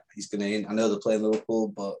he's going to in. I know they're playing Liverpool,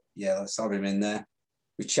 but let's have him in there.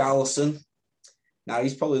 Richarlison. Now,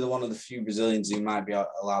 he's probably one of the few Brazilians who might be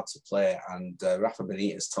allowed to play, and Rafa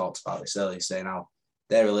Benitez talked about this earlier, saying how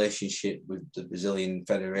their relationship with the Brazilian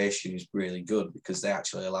Federation is really good because they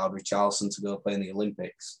actually allowed Richarlison to go play in the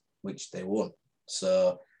Olympics, which they won.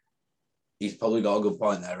 So he's probably got a good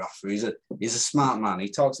point there, Rafa. He's a smart man. He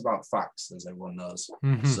talks about facts, as everyone knows.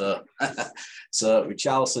 Mm-hmm. So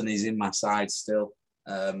Richarlison is in my side still.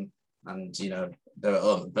 And, you know, they're at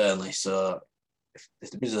home at Burnley. So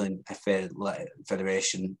if the Brazilian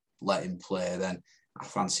Federation let him play, then I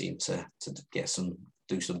fancy him to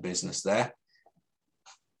do some business there.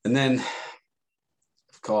 And then,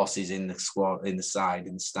 of course, he's in the squad, in the side,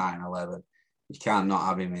 in the starting 11. You can't not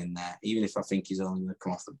have him in there. Even if I think he's only going to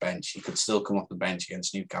come off the bench, he could still come off the bench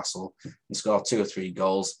against Newcastle and score 2 or 3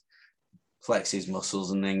 goals, flex his muscles,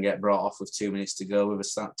 and then get brought off with 2 minutes to go with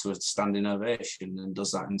a standing ovation, and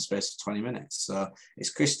does that in the space of 20 minutes. So it's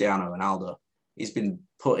Cristiano Ronaldo. He's been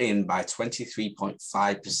put in by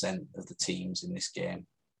 23.5% of the teams in this game.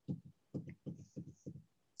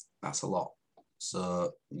 That's a lot.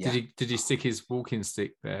 So yeah. Did he stick his walking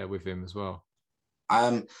stick there with him as well?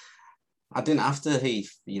 I didn't have to,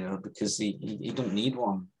 Heath, you know, because he didn't need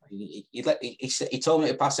one. He told me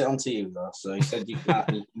to pass it on to you, though. So he said you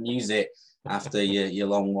can use it after your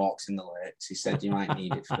long walks in the lakes. He said you might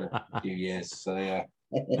need it for a few years. So, yeah.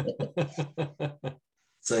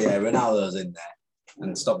 So, yeah, Ronaldo's in there.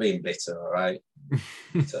 And stop being bitter, all right?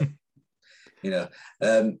 So, you know,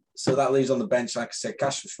 so that leaves on the bench, like I said,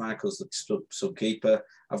 Kasper Schmeichel's the sub-keeper.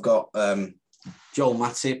 I've got Joel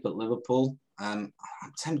Matip at Liverpool. I'm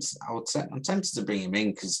tempted to bring him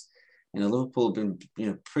in because, you know, Liverpool have been, you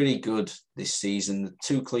know, pretty good this season. The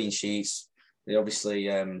 2 clean sheets. They obviously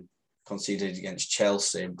conceded against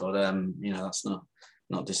Chelsea, but you know, that's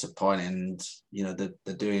not disappointing. And you know,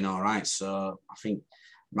 they're doing all right. So I think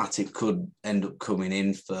Matip could end up coming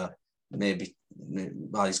in for maybe.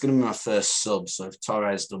 Well, he's going to be my first sub. So if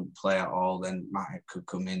Torres doesn't play at all, then Matip could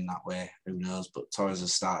come in that way. Who knows? But Torres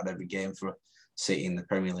has started every game for City in the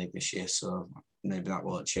Premier League this year, so maybe that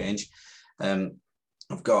won't change.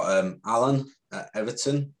 I've got Alan at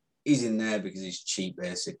Everton. He's in there because he's cheap,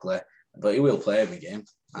 basically, but he will play every game.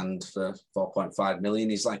 And for 4.5 million,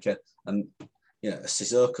 he's like a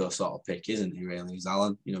Sissoko sort of pick, isn't he? Really, he's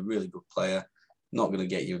Alan. You know, really good player. Not going to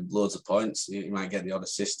get you loads of points. He might get the odd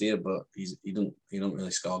assist here, but he don't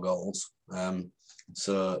really score goals.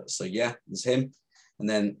 So yeah, there's him, and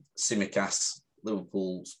then Tsimikas,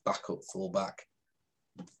 Liverpool's backup fullback.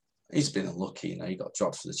 He's been unlucky, you know. He got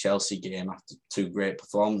dropped for the Chelsea game after 2 great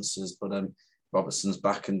performances, but Robertson's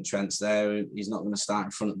back and Trent's there. He's not going to start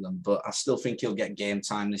in front of them, but I still think he'll get game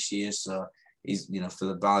time this year. So he's, you know, for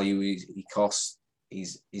the value he costs,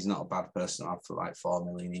 he's not a bad person to have for like 4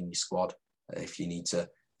 million in your squad. If you need to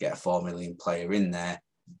get a 4 million player in there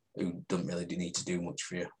who don't really need to do much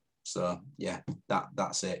for you. So yeah,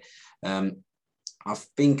 that's it. I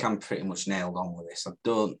think I'm pretty much nailed on with this. I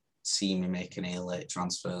don't see me making any late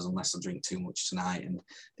transfers unless I drink too much tonight and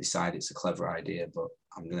decide it's a clever idea, but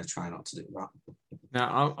I'm going to try not to do that.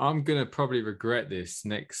 Now, I'm going to probably regret this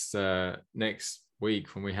next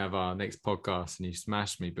week when we have our next podcast and you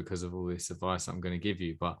smash me because of all this advice I'm going to give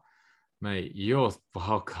you. But, mate, your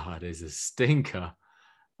wildcard is a stinker.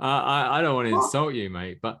 I don't want to insult you,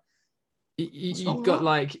 mate, but you've got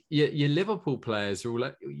like your Liverpool players are all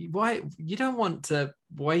like, why you don't want to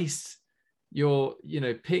waste your, you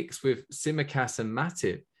know, picks with Tsimikas and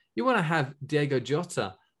Matip. You want to have Diego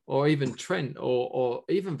Jota or even Trent or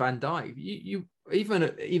even Van Dijk. You even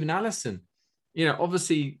Alisson. You know,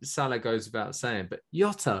 obviously Salah goes without saying, but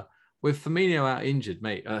Jota with Firmino out injured,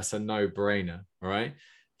 mate, that's a no-brainer. All right.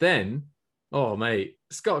 Then, oh mate,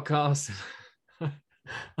 Scott Carson.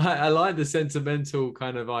 I like the sentimental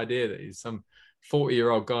kind of idea that he's some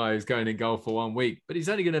 40-year-old guy who's going in goal for 1 week, but he's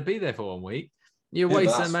only going to be there for 1 week. You're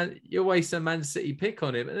wasting a Man City pick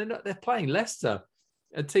on him, and they're playing Leicester,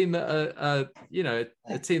 a team that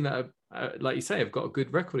a team that are, like you say, have got a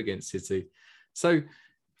good record against City. So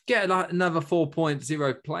get like another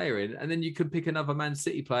 4.0 player in, and then you could pick another Man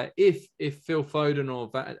City player if Phil Foden or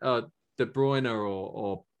De Bruyne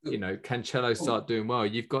or you know, Cancelo start doing well.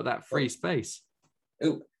 You've got that free space.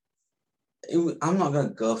 I'm not going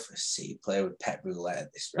to go for a City player with Pep Roulette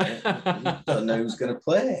at this rate. You don't know who's going to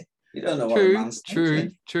play. You don't know what the man's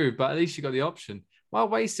thinking. True, but at least you got the option. Why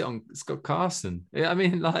waste it on Scott Carson? I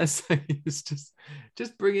mean, like I say, it's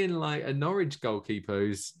just bring in like a Norwich goalkeeper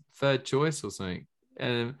who's third choice or something.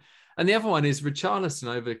 And the other one is Richarlison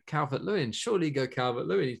over Calvert-Lewin. Surely go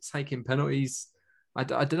Calvert-Lewin. He's taking penalties. I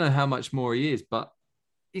don't know how much more he is, but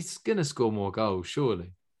he's going to score more goals,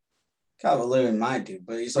 surely. Calvert-Lewin might do,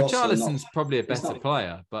 but he's also Richarlison's probably a better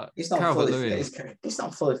player, but he's not fully fit. He's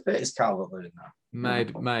not fully fit as Calvert-Lewin now.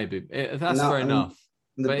 Maybe. That's fair enough.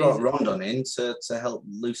 And they brought Rondon in to help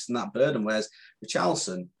loosen that burden. Whereas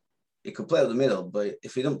Richarlison, he could play up the middle, but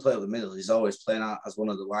if he doesn't play up the middle, he's always playing out as one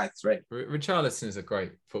of the wide three. Richarlison is a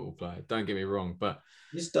great football player. Don't get me wrong, but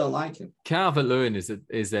you just don't like him. Calvert-Lewin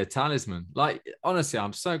is their talisman. Like, honestly,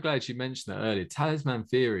 I'm so glad you mentioned that earlier. Talisman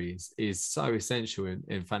theory is so essential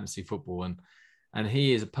in fantasy football, and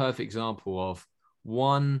he is a perfect example of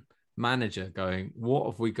one manager going, what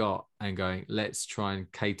have we got? And going, let's try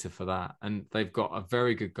and cater for that. And they've got a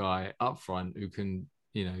very good guy up front who can,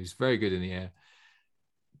 who's very good in the air.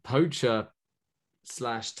 Poacher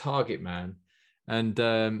 / target man. And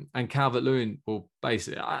Calvert-Lewin will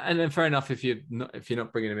basically, and then fair enough if you're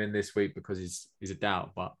not bringing him in this week because he's a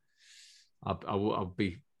doubt, but I wouldn't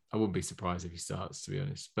be surprised if he starts, to be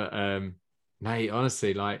honest. But mate,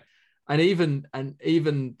 honestly, like, and even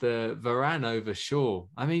the Varane over Shaw.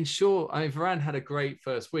 Varane had a great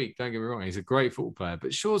first week. Don't get me wrong, he's a great football player,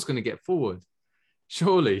 but Shaw's going to get forward,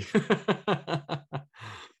 surely.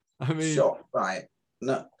 Shaw, right?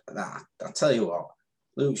 No, I'll tell you what,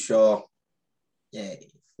 Luke Shaw. Yeah,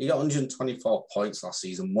 he got 124 points last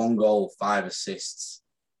season, 1 goal, 5 assists.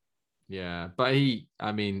 Yeah, but he's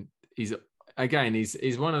one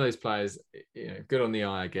of those players, good on the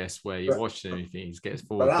eye, I guess, where you're watching anything, he gets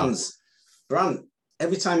forward. Varane,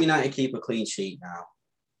 every time United keep a clean sheet now,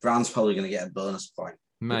 Varane's probably going to get a bonus point.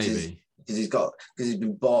 Maybe. Because he's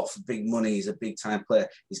been bought for big money. He's a big time player.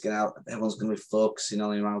 Everyone's going to be focusing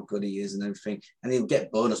on him, how good he is and everything. And he'll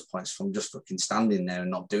get bonus points from just fucking standing there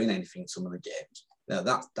and not doing anything some of the games.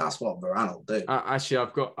 That's what Varane will do. Actually,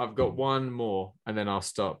 I've got one more and then I'll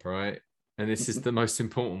stop, right? And this is the most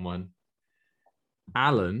important one.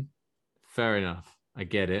 Alan, fair enough. I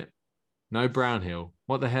get it. No Brownhill.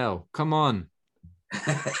 What the hell? Come on.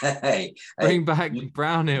 Bring back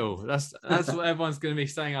Brownhill. That's what everyone's going to be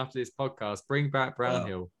saying after this podcast. Bring back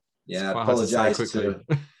Brownhill. Yeah, apologise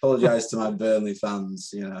to my Burnley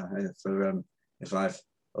fans, for if I've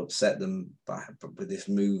upset them with this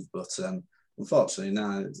move, but unfortunately,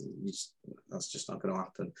 no, that's just not going to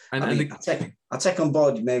happen. I take on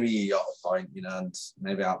board maybe your point, and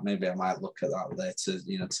maybe I might look at that later,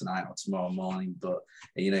 tonight or tomorrow morning. But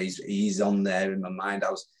he's on there in my mind.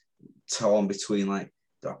 I was torn between, like,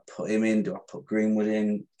 do I put him in? Do I put Greenwood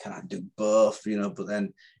in? Can I do both? But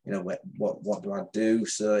then, what do I do?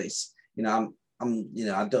 So it's, I'm I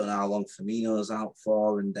don't know how long Firmino's out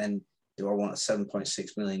for, and then do I want a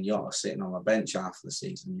 7.6 million Jota sitting on my bench after the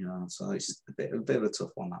season? So it's a bit of a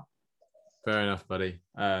tough one now. Fair enough, buddy.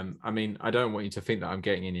 I don't want you to think that I'm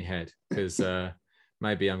getting in your head, because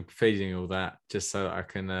maybe I'm feeding all that just so that I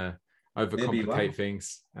can overcomplicate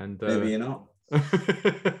things. And maybe you're not.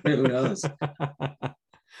 Who knows?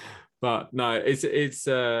 But no, it's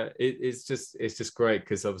just great,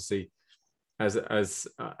 because obviously, as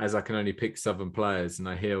I can only pick Southern players, and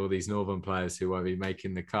I hear all these Northern players who won't be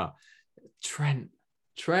making the cut. Trent.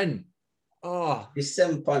 Oh, he's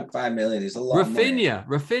 7.5 million. He's a lot. Rafinha.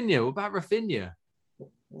 What about Rafinha?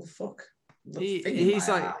 Well, fuck. He's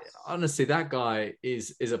like, honestly, that guy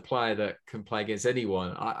is a player that can play against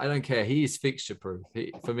anyone. I don't care. He is fixture proof.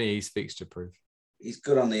 For me, he's fixture proof. He's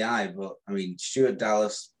good on the eye, but Stuart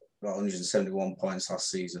Dallas got 171 points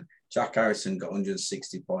last season. Jack Harrison got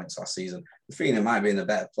 160 points last season. Rafinha might have been a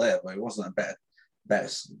better player, but he wasn't a better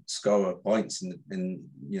scorer of points in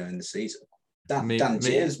the season. Dan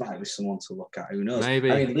James might be someone to look at. Who knows?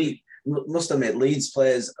 Maybe. Must admit, Leeds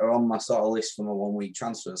players are on my sort of list for my 1 week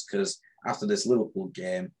transfers, because after this Liverpool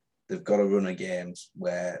game, they've got a run of games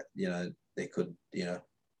where they could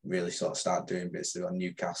really sort of start doing bits. They've got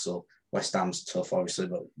Newcastle, West Ham's tough, obviously,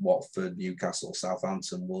 but Watford, Newcastle,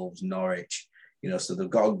 Southampton, Wolves, Norwich. So they've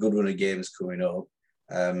got a good run of games coming up.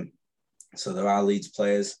 So there are Leeds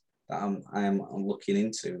players that I'm looking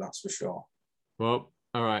into, that's for sure. Well,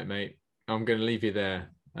 all right, mate. I'm going to leave you there.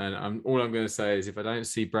 And all I'm going to say is, if I don't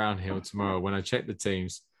see Brownhill tomorrow, when I check the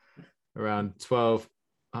teams around 12,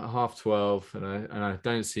 half 12, and I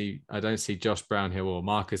don't see Josh Brownhill or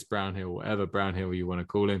Marcus Brownhill, whatever Brownhill you want to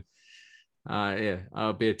call him,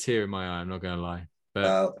 I'll be a tear in my eye. I'm not going to lie,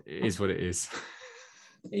 but it is what it is.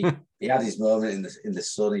 he had his moment in the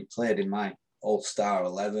sun. He played in my All-Star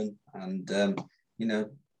 11, and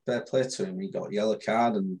fair play to him. He got a yellow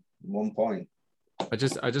card and 1 point. I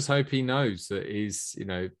just hope he knows that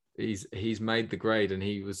he's made the grade, and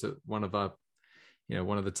he was one of our,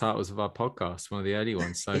 one of the titles of our podcast, one of the early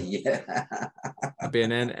ones. So yeah, I'll be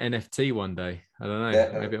an NFT one day. I don't know.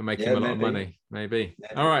 Yeah, maybe it'll make him a lot of money. Maybe.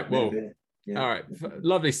 All right. Well. Yeah. All right.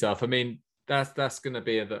 Lovely stuff. That's going to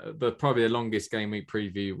be the probably the longest game week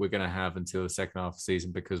preview we're going to have until the second half of the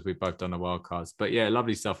season, because we've both done the wild cards. But yeah,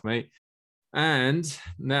 lovely stuff, mate. And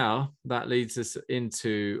now that leads us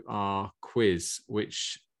into our quiz,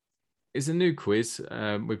 which is a new quiz.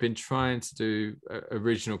 We've been trying to do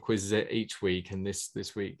original quizzes each week, and this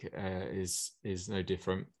week is no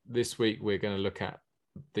different. This week we're going to look at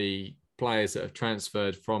the players that have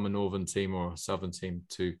transferred from a northern team or a southern team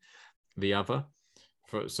to the other.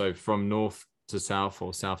 So from north to south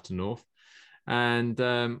or south to north. And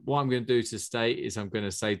what I'm going to do to State is I'm going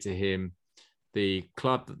to say to him the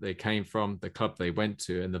club that they came from, the club they went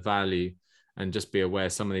to, and the value. And just be aware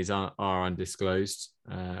some of these are undisclosed.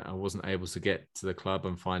 I wasn't able to get to the club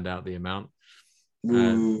and find out the amount.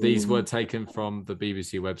 These were taken from the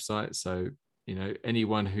BBC website. So,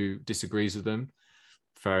 anyone who disagrees with them,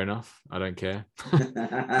 fair enough. I don't care.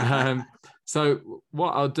 So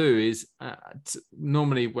what I'll do is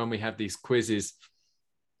normally when we have these quizzes,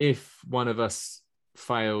 if one of us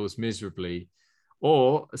fails miserably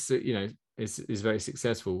or, is very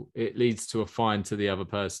successful, it leads to a fine to the other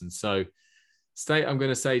person. So State, I'm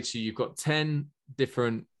going to say to you, you've got 10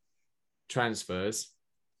 different transfers.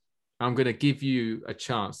 I'm going to give you a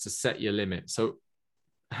chance to set your limit. So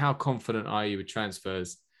how confident are you with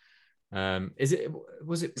transfers? Is it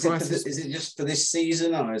just for this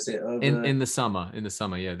season, or is it over... in the summer? In the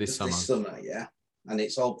summer, yeah, this summer, yeah. And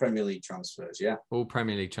it's all Premier League transfers, yeah. All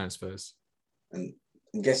Premier League transfers. And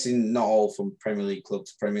I'm guessing not all from Premier League club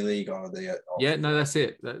to Premier League, or are they? Yeah, no, that's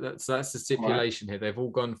it. That's the stipulation here. They've all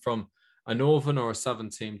gone from a northern or a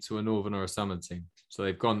southern team to a northern or a southern team. So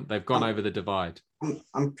they've gone over the divide.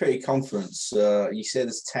 I'm pretty confident. So you say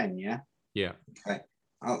there's 10, yeah? Yeah. Okay.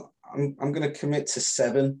 I'm going to commit to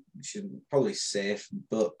 7, which is probably safe,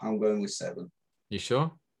 but I'm going with 7. You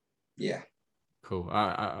sure? Yeah. Cool.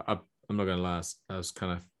 I'm not going to lie. I was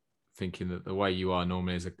kind of thinking that the way you are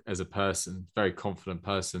normally as a person, very confident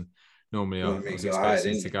person, normally I was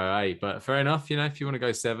expecting you to go 8. But fair enough. If you want to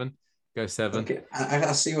go 7, go 7. Okay.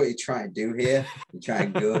 I see what you're trying to do here. You're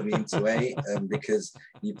trying to go me into 8 because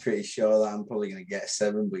you're pretty sure that I'm probably going to get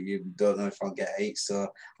 7, but you don't know if I'll get 8. So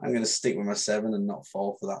I'm going to stick with my 7 and not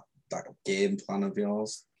fall for that game plan of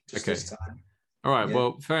yours. Okay. This time. All right. Yeah.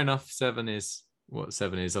 Well, fair enough. 7 is what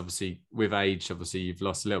 7 is. Obviously, with age, you've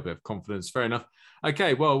lost a little bit of confidence. Fair enough.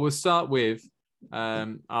 Okay. Well, we'll start with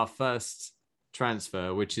our first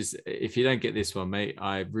transfer, which is, if you don't get this one, mate,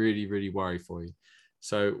 I really, really worry for you.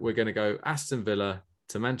 So we're going to go Aston Villa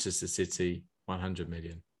to Manchester City, 100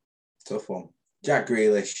 million. Tough one. Jack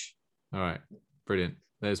Grealish. All right. Brilliant.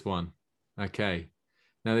 There's one. Okay.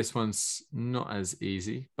 Now this one's not as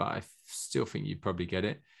easy, but I still think you'd probably get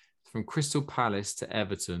it. From Crystal Palace to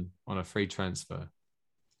Everton on a free transfer.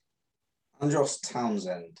 Andros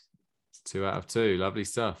Townsend. 2 out of 2. Lovely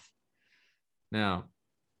stuff. Now,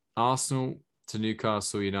 Arsenal to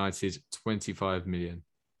Newcastle United, 25 million.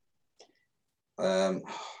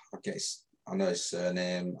 Okay, I know his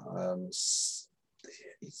surname.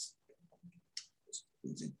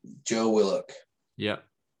 Joe Willock. Yeah,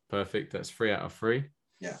 perfect. That's 3 out of 3.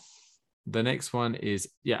 Yeah. The next one is,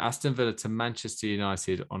 Aston Villa to Manchester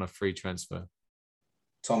United on a free transfer.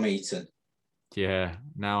 Tom Eaton. Yeah,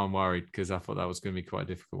 now I'm worried because I thought that was going to be quite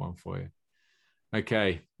a difficult one for you.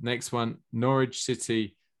 Okay, next one, Norwich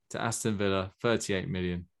City to Aston Villa, 38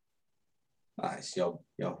 million. That's your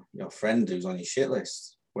friend who's on your shit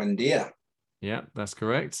list, Wendia. Yeah, that's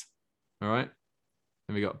correct. All right.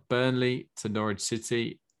 Then we got Burnley to Norwich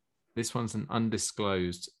City. This one's an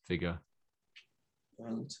undisclosed figure.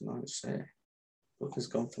 Burnley to Norwich City. Look has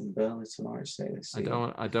gone from Burnley to Norwich City.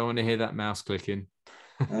 I don't want to hear that mouse clicking.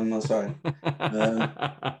 I'm sorry.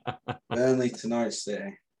 Burnley to Norwich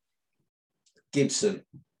City. Gibson.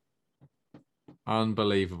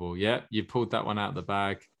 Unbelievable. Yeah, you pulled that one out of the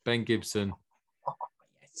bag. Ben Gibson.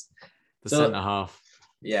 The centre half.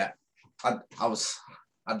 Yeah. I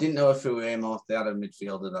didn't know if it were him or if they had a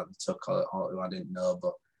midfielder that they took or who I didn't know,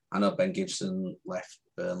 but I know Ben Gibson left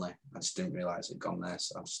Burnley. I just didn't realise he'd gone there,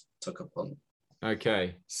 so I just took a punt.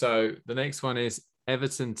 Okay, so the next one is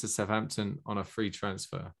Everton to Southampton on a free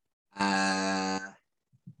transfer.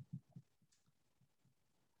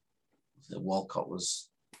 Walcott was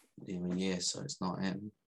the year, so it's not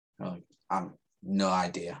him. I'm no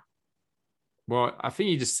idea. Well, I think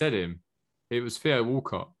you just said him. It was Theo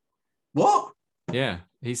Walcott. What? Yeah,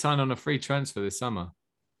 he signed on a free transfer this summer.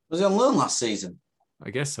 Was he on loan last season? I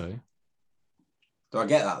guess so. Do I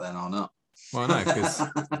get that then or not? Well, no, because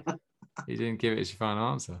he didn't give it as your final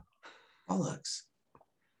answer. Bollocks.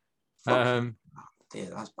 Yeah,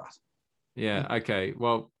 that's bad. Yeah, okay.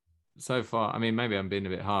 Well, so far, I mean, maybe I'm being a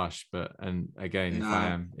bit harsh, and again, if I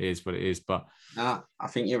am, it is what it is. But no, I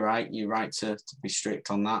think you're right. You're right to be strict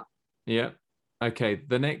on that. Yeah. Okay.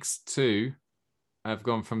 The next two have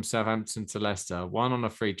gone from Southampton to Leicester. One on a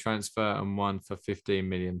free transfer and one for 15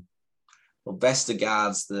 million. Well,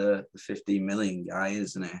 Vestergaard's the 15 million guy,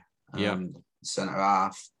 isn't it? Yeah. Centre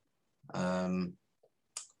half.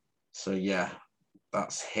 So yeah,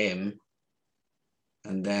 that's him.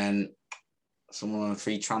 And then someone on a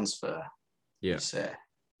free transfer. Yeah. You say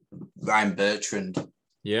Ryan Bertrand.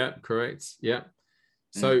 Yeah, correct. Yeah.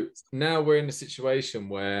 So now we're in a situation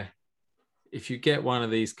where if you get one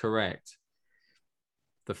of these correct,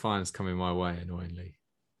 the fine's coming my way, annoyingly.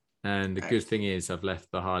 And the good thing is I've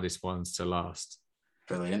left the hardest ones to last.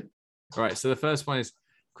 Brilliant. All right. So the first one is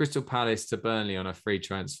Crystal Palace to Burnley on a free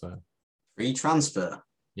transfer. Free transfer?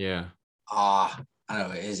 Yeah. I know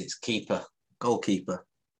what it is. It's goalkeeper.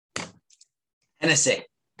 Hennessy.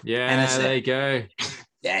 Yeah, Hennessy. there you go.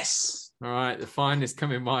 Yes. All right. The fine is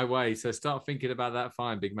coming my way. So start thinking about that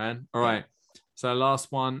fine, big man. All right. So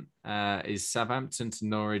last one is Southampton to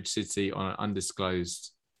Norwich City on an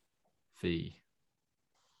undisclosed fee.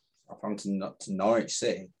 Southampton to Norwich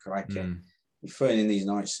City. Crikey. You're throwing in these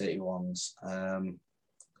Norwich City ones. And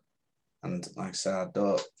like I said, I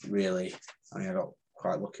got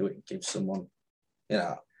quite lucky with give someone,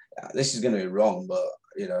 this is going to be wrong, but,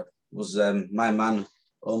 was my man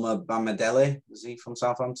Omar Bamadeli, was he from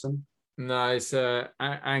Southampton? No, it's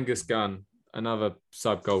Angus Gunn, another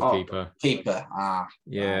sub goalkeeper. Keeper.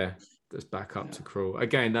 Yeah, that's back up to Krul.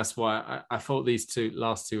 Again, that's why I thought these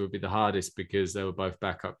last two would be the hardest because they were both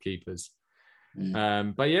backup keepers.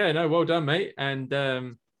 But yeah, no, well done, mate. And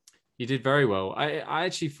you did very well. I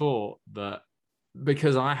actually thought that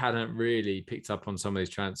because I hadn't really picked up on some of these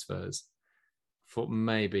transfers, thought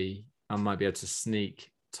maybe I might be able to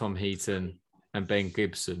sneak Tom Heaton and Ben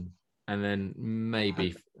Gibson. And then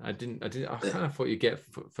maybe I kind of thought you'd get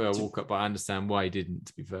for a Walcott, but I understand why he didn't,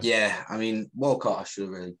 to be fair. Yeah, I mean, Walcott I should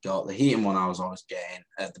have really got. The Heaton one I was always getting.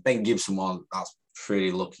 The Ben Gibson one, that's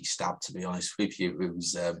pretty lucky stab, to be honest with you. It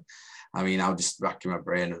was, I was just racking my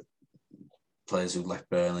brain of players who left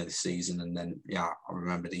Burnley this season, and then, I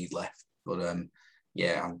remembered he'd left. But, I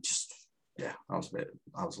was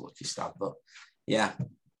a lucky stab. But, yeah,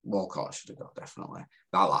 Walcott I should have got, definitely.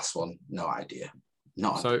 That last one, no idea.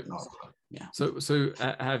 So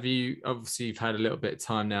have you, obviously you've had a little bit of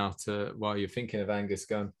time now while you're thinking of Angus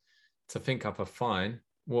Gunn to think up a fine.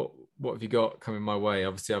 What have you got coming my way?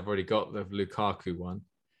 Obviously I've already got the Lukaku one.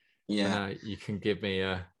 Yeah. You can give me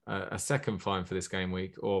a second fine for this game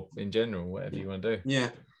week or in general, whatever you want to do. Yeah.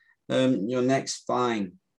 Your next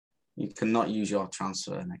fine, you cannot use your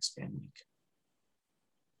transfer next game week.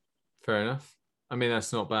 Fair enough. I mean,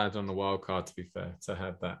 that's not bad on the wild card, to be fair, to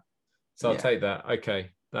have that. So I'll take that.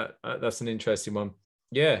 Okay, that's an interesting one.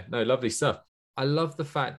 Yeah, no, lovely stuff. I love the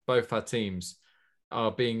fact both our teams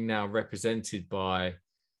are being now represented by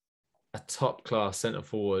a top-class centre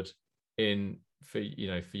forward for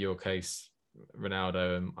your case,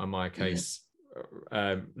 Ronaldo, and my case,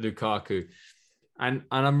 Lukaku. And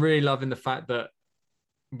I'm really loving the fact that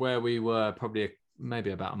where we were probably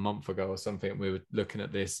maybe about a month ago or something, we were looking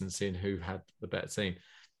at this and seeing who had the better team.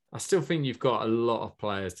 I still think you've got a lot of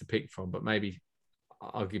players to pick from, but maybe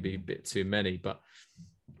arguably a bit too many. But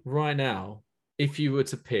right now, if you were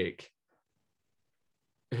to pick,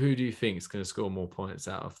 who do you think is going to score more points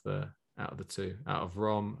out of the two, out of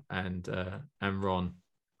Rom and Ron?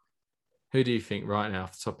 Who do you think right now,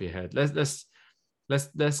 off the top of your head?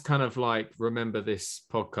 Let's kind of like remember this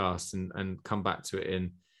podcast and come back to it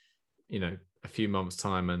in, a few months'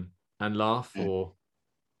 time and laugh or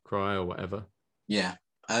cry or whatever. Yeah.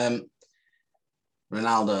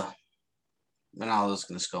 Ronaldo's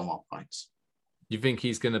going to score more points. You think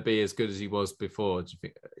he's going to be as good as he was before? Do you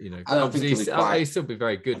think, I don't think he'll still be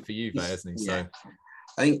very good for Juve, hasn't he? Yeah. So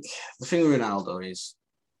I think the thing with Ronaldo is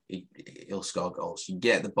he'll score goals. You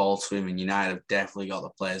get the ball to him, and United have definitely got the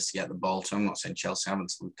players to get the ball to him. I'm not saying Chelsea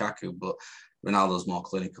haven't to Lukaku, but Ronaldo's more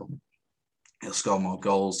clinical. He'll score more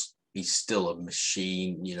goals. He's still a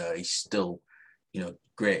machine. He's still,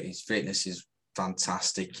 great. His fitness is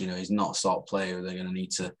fantastic. He's not a sort of player they're going to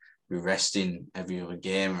need to be resting every other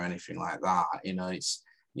game or anything like that.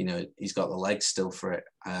 He's got the legs still for it.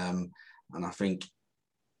 And I think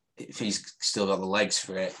if he's still got the legs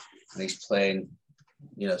for it and he's playing,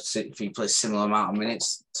 if he plays similar amount of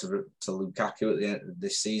minutes to Lukaku at the end of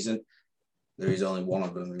this season, there is only one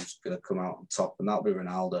of them who's going to come out on top, and that'll be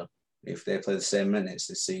Ronaldo. If they play the same minutes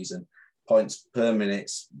this season, points per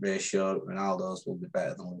minutes ratio, Ronaldo's will be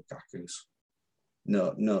better than Lukaku's.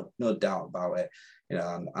 No doubt about it.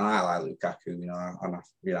 And I like Lukaku.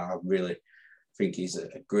 I really think he's a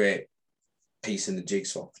great piece in the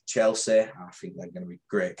jigsaw for Chelsea. I think they're going to be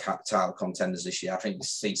great title contenders this year. I think the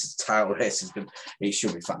season's title race is good. It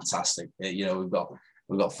should be fantastic. You know,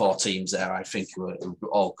 we've got 4 teams there. I think who've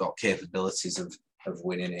all got capabilities of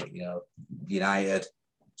winning it. You know, United,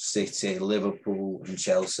 City, Liverpool, and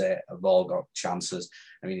Chelsea have all got chances.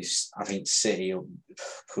 I mean, I think City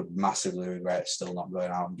could massively regret still not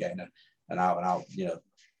going out and getting an out-and-out, you know,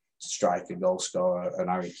 striker, goal scorer, an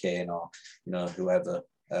Harry Kane, or, you know, whoever.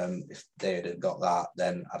 If they had got that,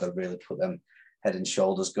 then I'd have really put them head and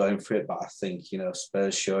shoulders going for it. But I think, you know,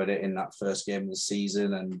 Spurs showed it in that first game of the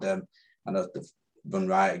season, and I know they've run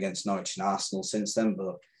right against Norwich and Arsenal since then,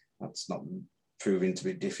 but that's not proving to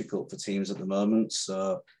be difficult for teams at the moment.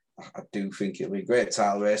 So I do think it'll be a great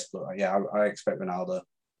title race, but yeah, I expect Ronaldo to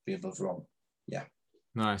be above Ron. Yeah.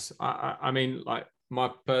 Nice. I mean, like, my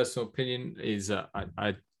personal opinion is that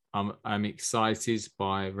I'm excited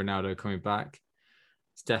by Ronaldo coming back.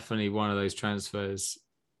 It's definitely one of those transfers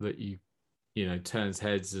that you know turns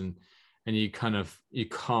heads, and you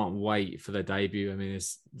can't wait for their debut. I mean,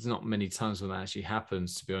 there's not many times when that actually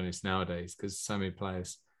happens, to be honest, nowadays, because so many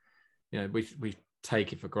players, you know, we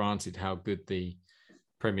take it for granted how good the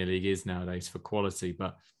Premier League is nowadays for quality.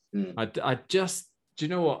 But I just, do you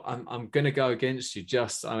know what? I'm going to go against you.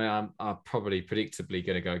 I'm probably predictably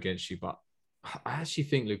going to go against you, but I actually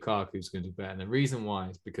think Lukaku is going to do better. And the reason why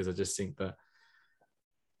is because I just think that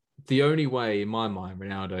the only way in my mind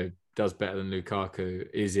Ronaldo does better than Lukaku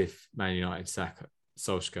is if Man United sack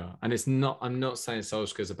Solskjaer. And I'm not saying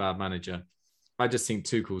Solskjaer's a bad manager. I just think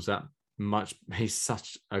Tuchel's he's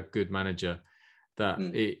such a good manager that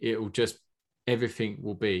it will just, everything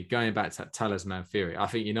will be going back to that talisman theory. I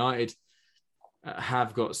think United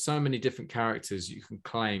have got so many different characters you can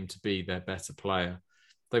claim to be their better player.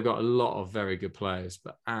 They've got a lot of very good players,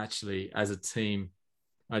 but actually as a team,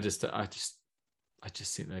 I just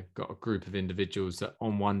think they've got a group of individuals that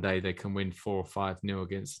on one day they can win 4 or 5-0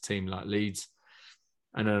 against a team like Leeds,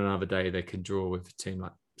 and then another day they can draw with a team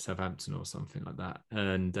like Southampton or something like that.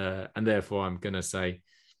 And therefore I'm going to say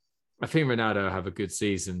I think Ronaldo will have a good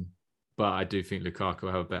season, but I do think Lukaku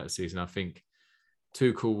will have a better season. I think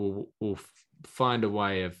Tuchel will find a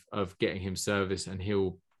way of getting him service, and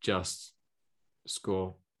he'll just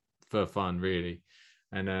score for fun, really.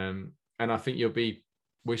 And I think you'll be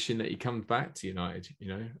wishing that he comes back to United, you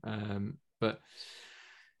know. But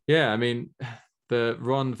yeah, I mean, the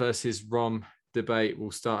Ron versus Rom debate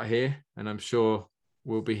will start here, and I'm sure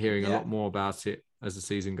we'll be hearing a lot more about it as the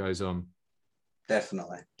season goes on.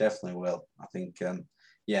 Definitely will. I think, and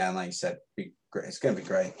like you said, it's going to be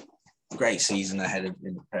great season ahead in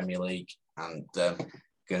the Premier League, and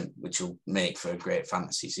which will make for a great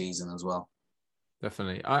fantasy season as well.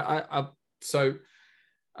 Definitely. So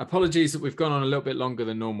apologies that we've gone on a little bit longer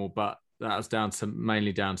than normal, but that was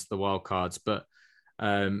mainly down to the wild cards. But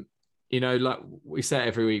you know, like we say it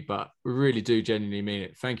every week, but we really do genuinely mean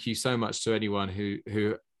it. Thank you so much to anyone who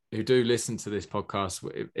do listen to this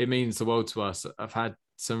podcast. It means the world to us. I've had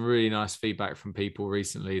some really nice feedback from people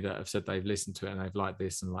recently that have said they've listened to it and they've liked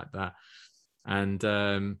this and like that. And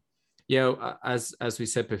as we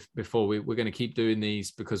said before, we're going to keep doing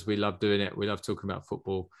these because we love doing it. We love talking about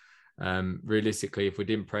football. Realistically, if we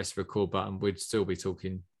didn't press the record button, we'd still be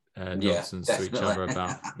talking nonsense to each other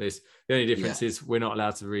about this. The only difference is we're not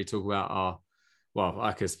allowed to really talk about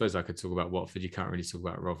I suppose I could talk about Watford. You can't really talk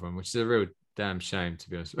about Rotherham, which is a real damn shame, to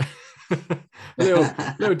be honest.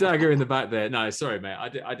 little dagger in the back there. No, sorry, mate. I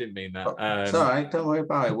didn't mean that. It's all right. Don't worry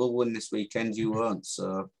about it. We'll win this weekend. You won't.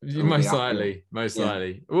 So most likely.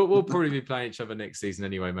 We'll probably be playing each other next season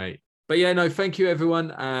anyway, mate. But yeah, no, thank you,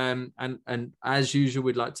 everyone. And as usual,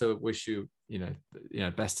 we'd like to wish you,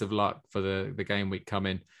 best of luck for the game week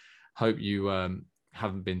coming. Hope you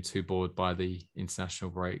haven't been too bored by the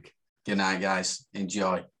international break. Good night, guys.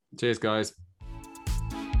 Enjoy. Cheers, guys.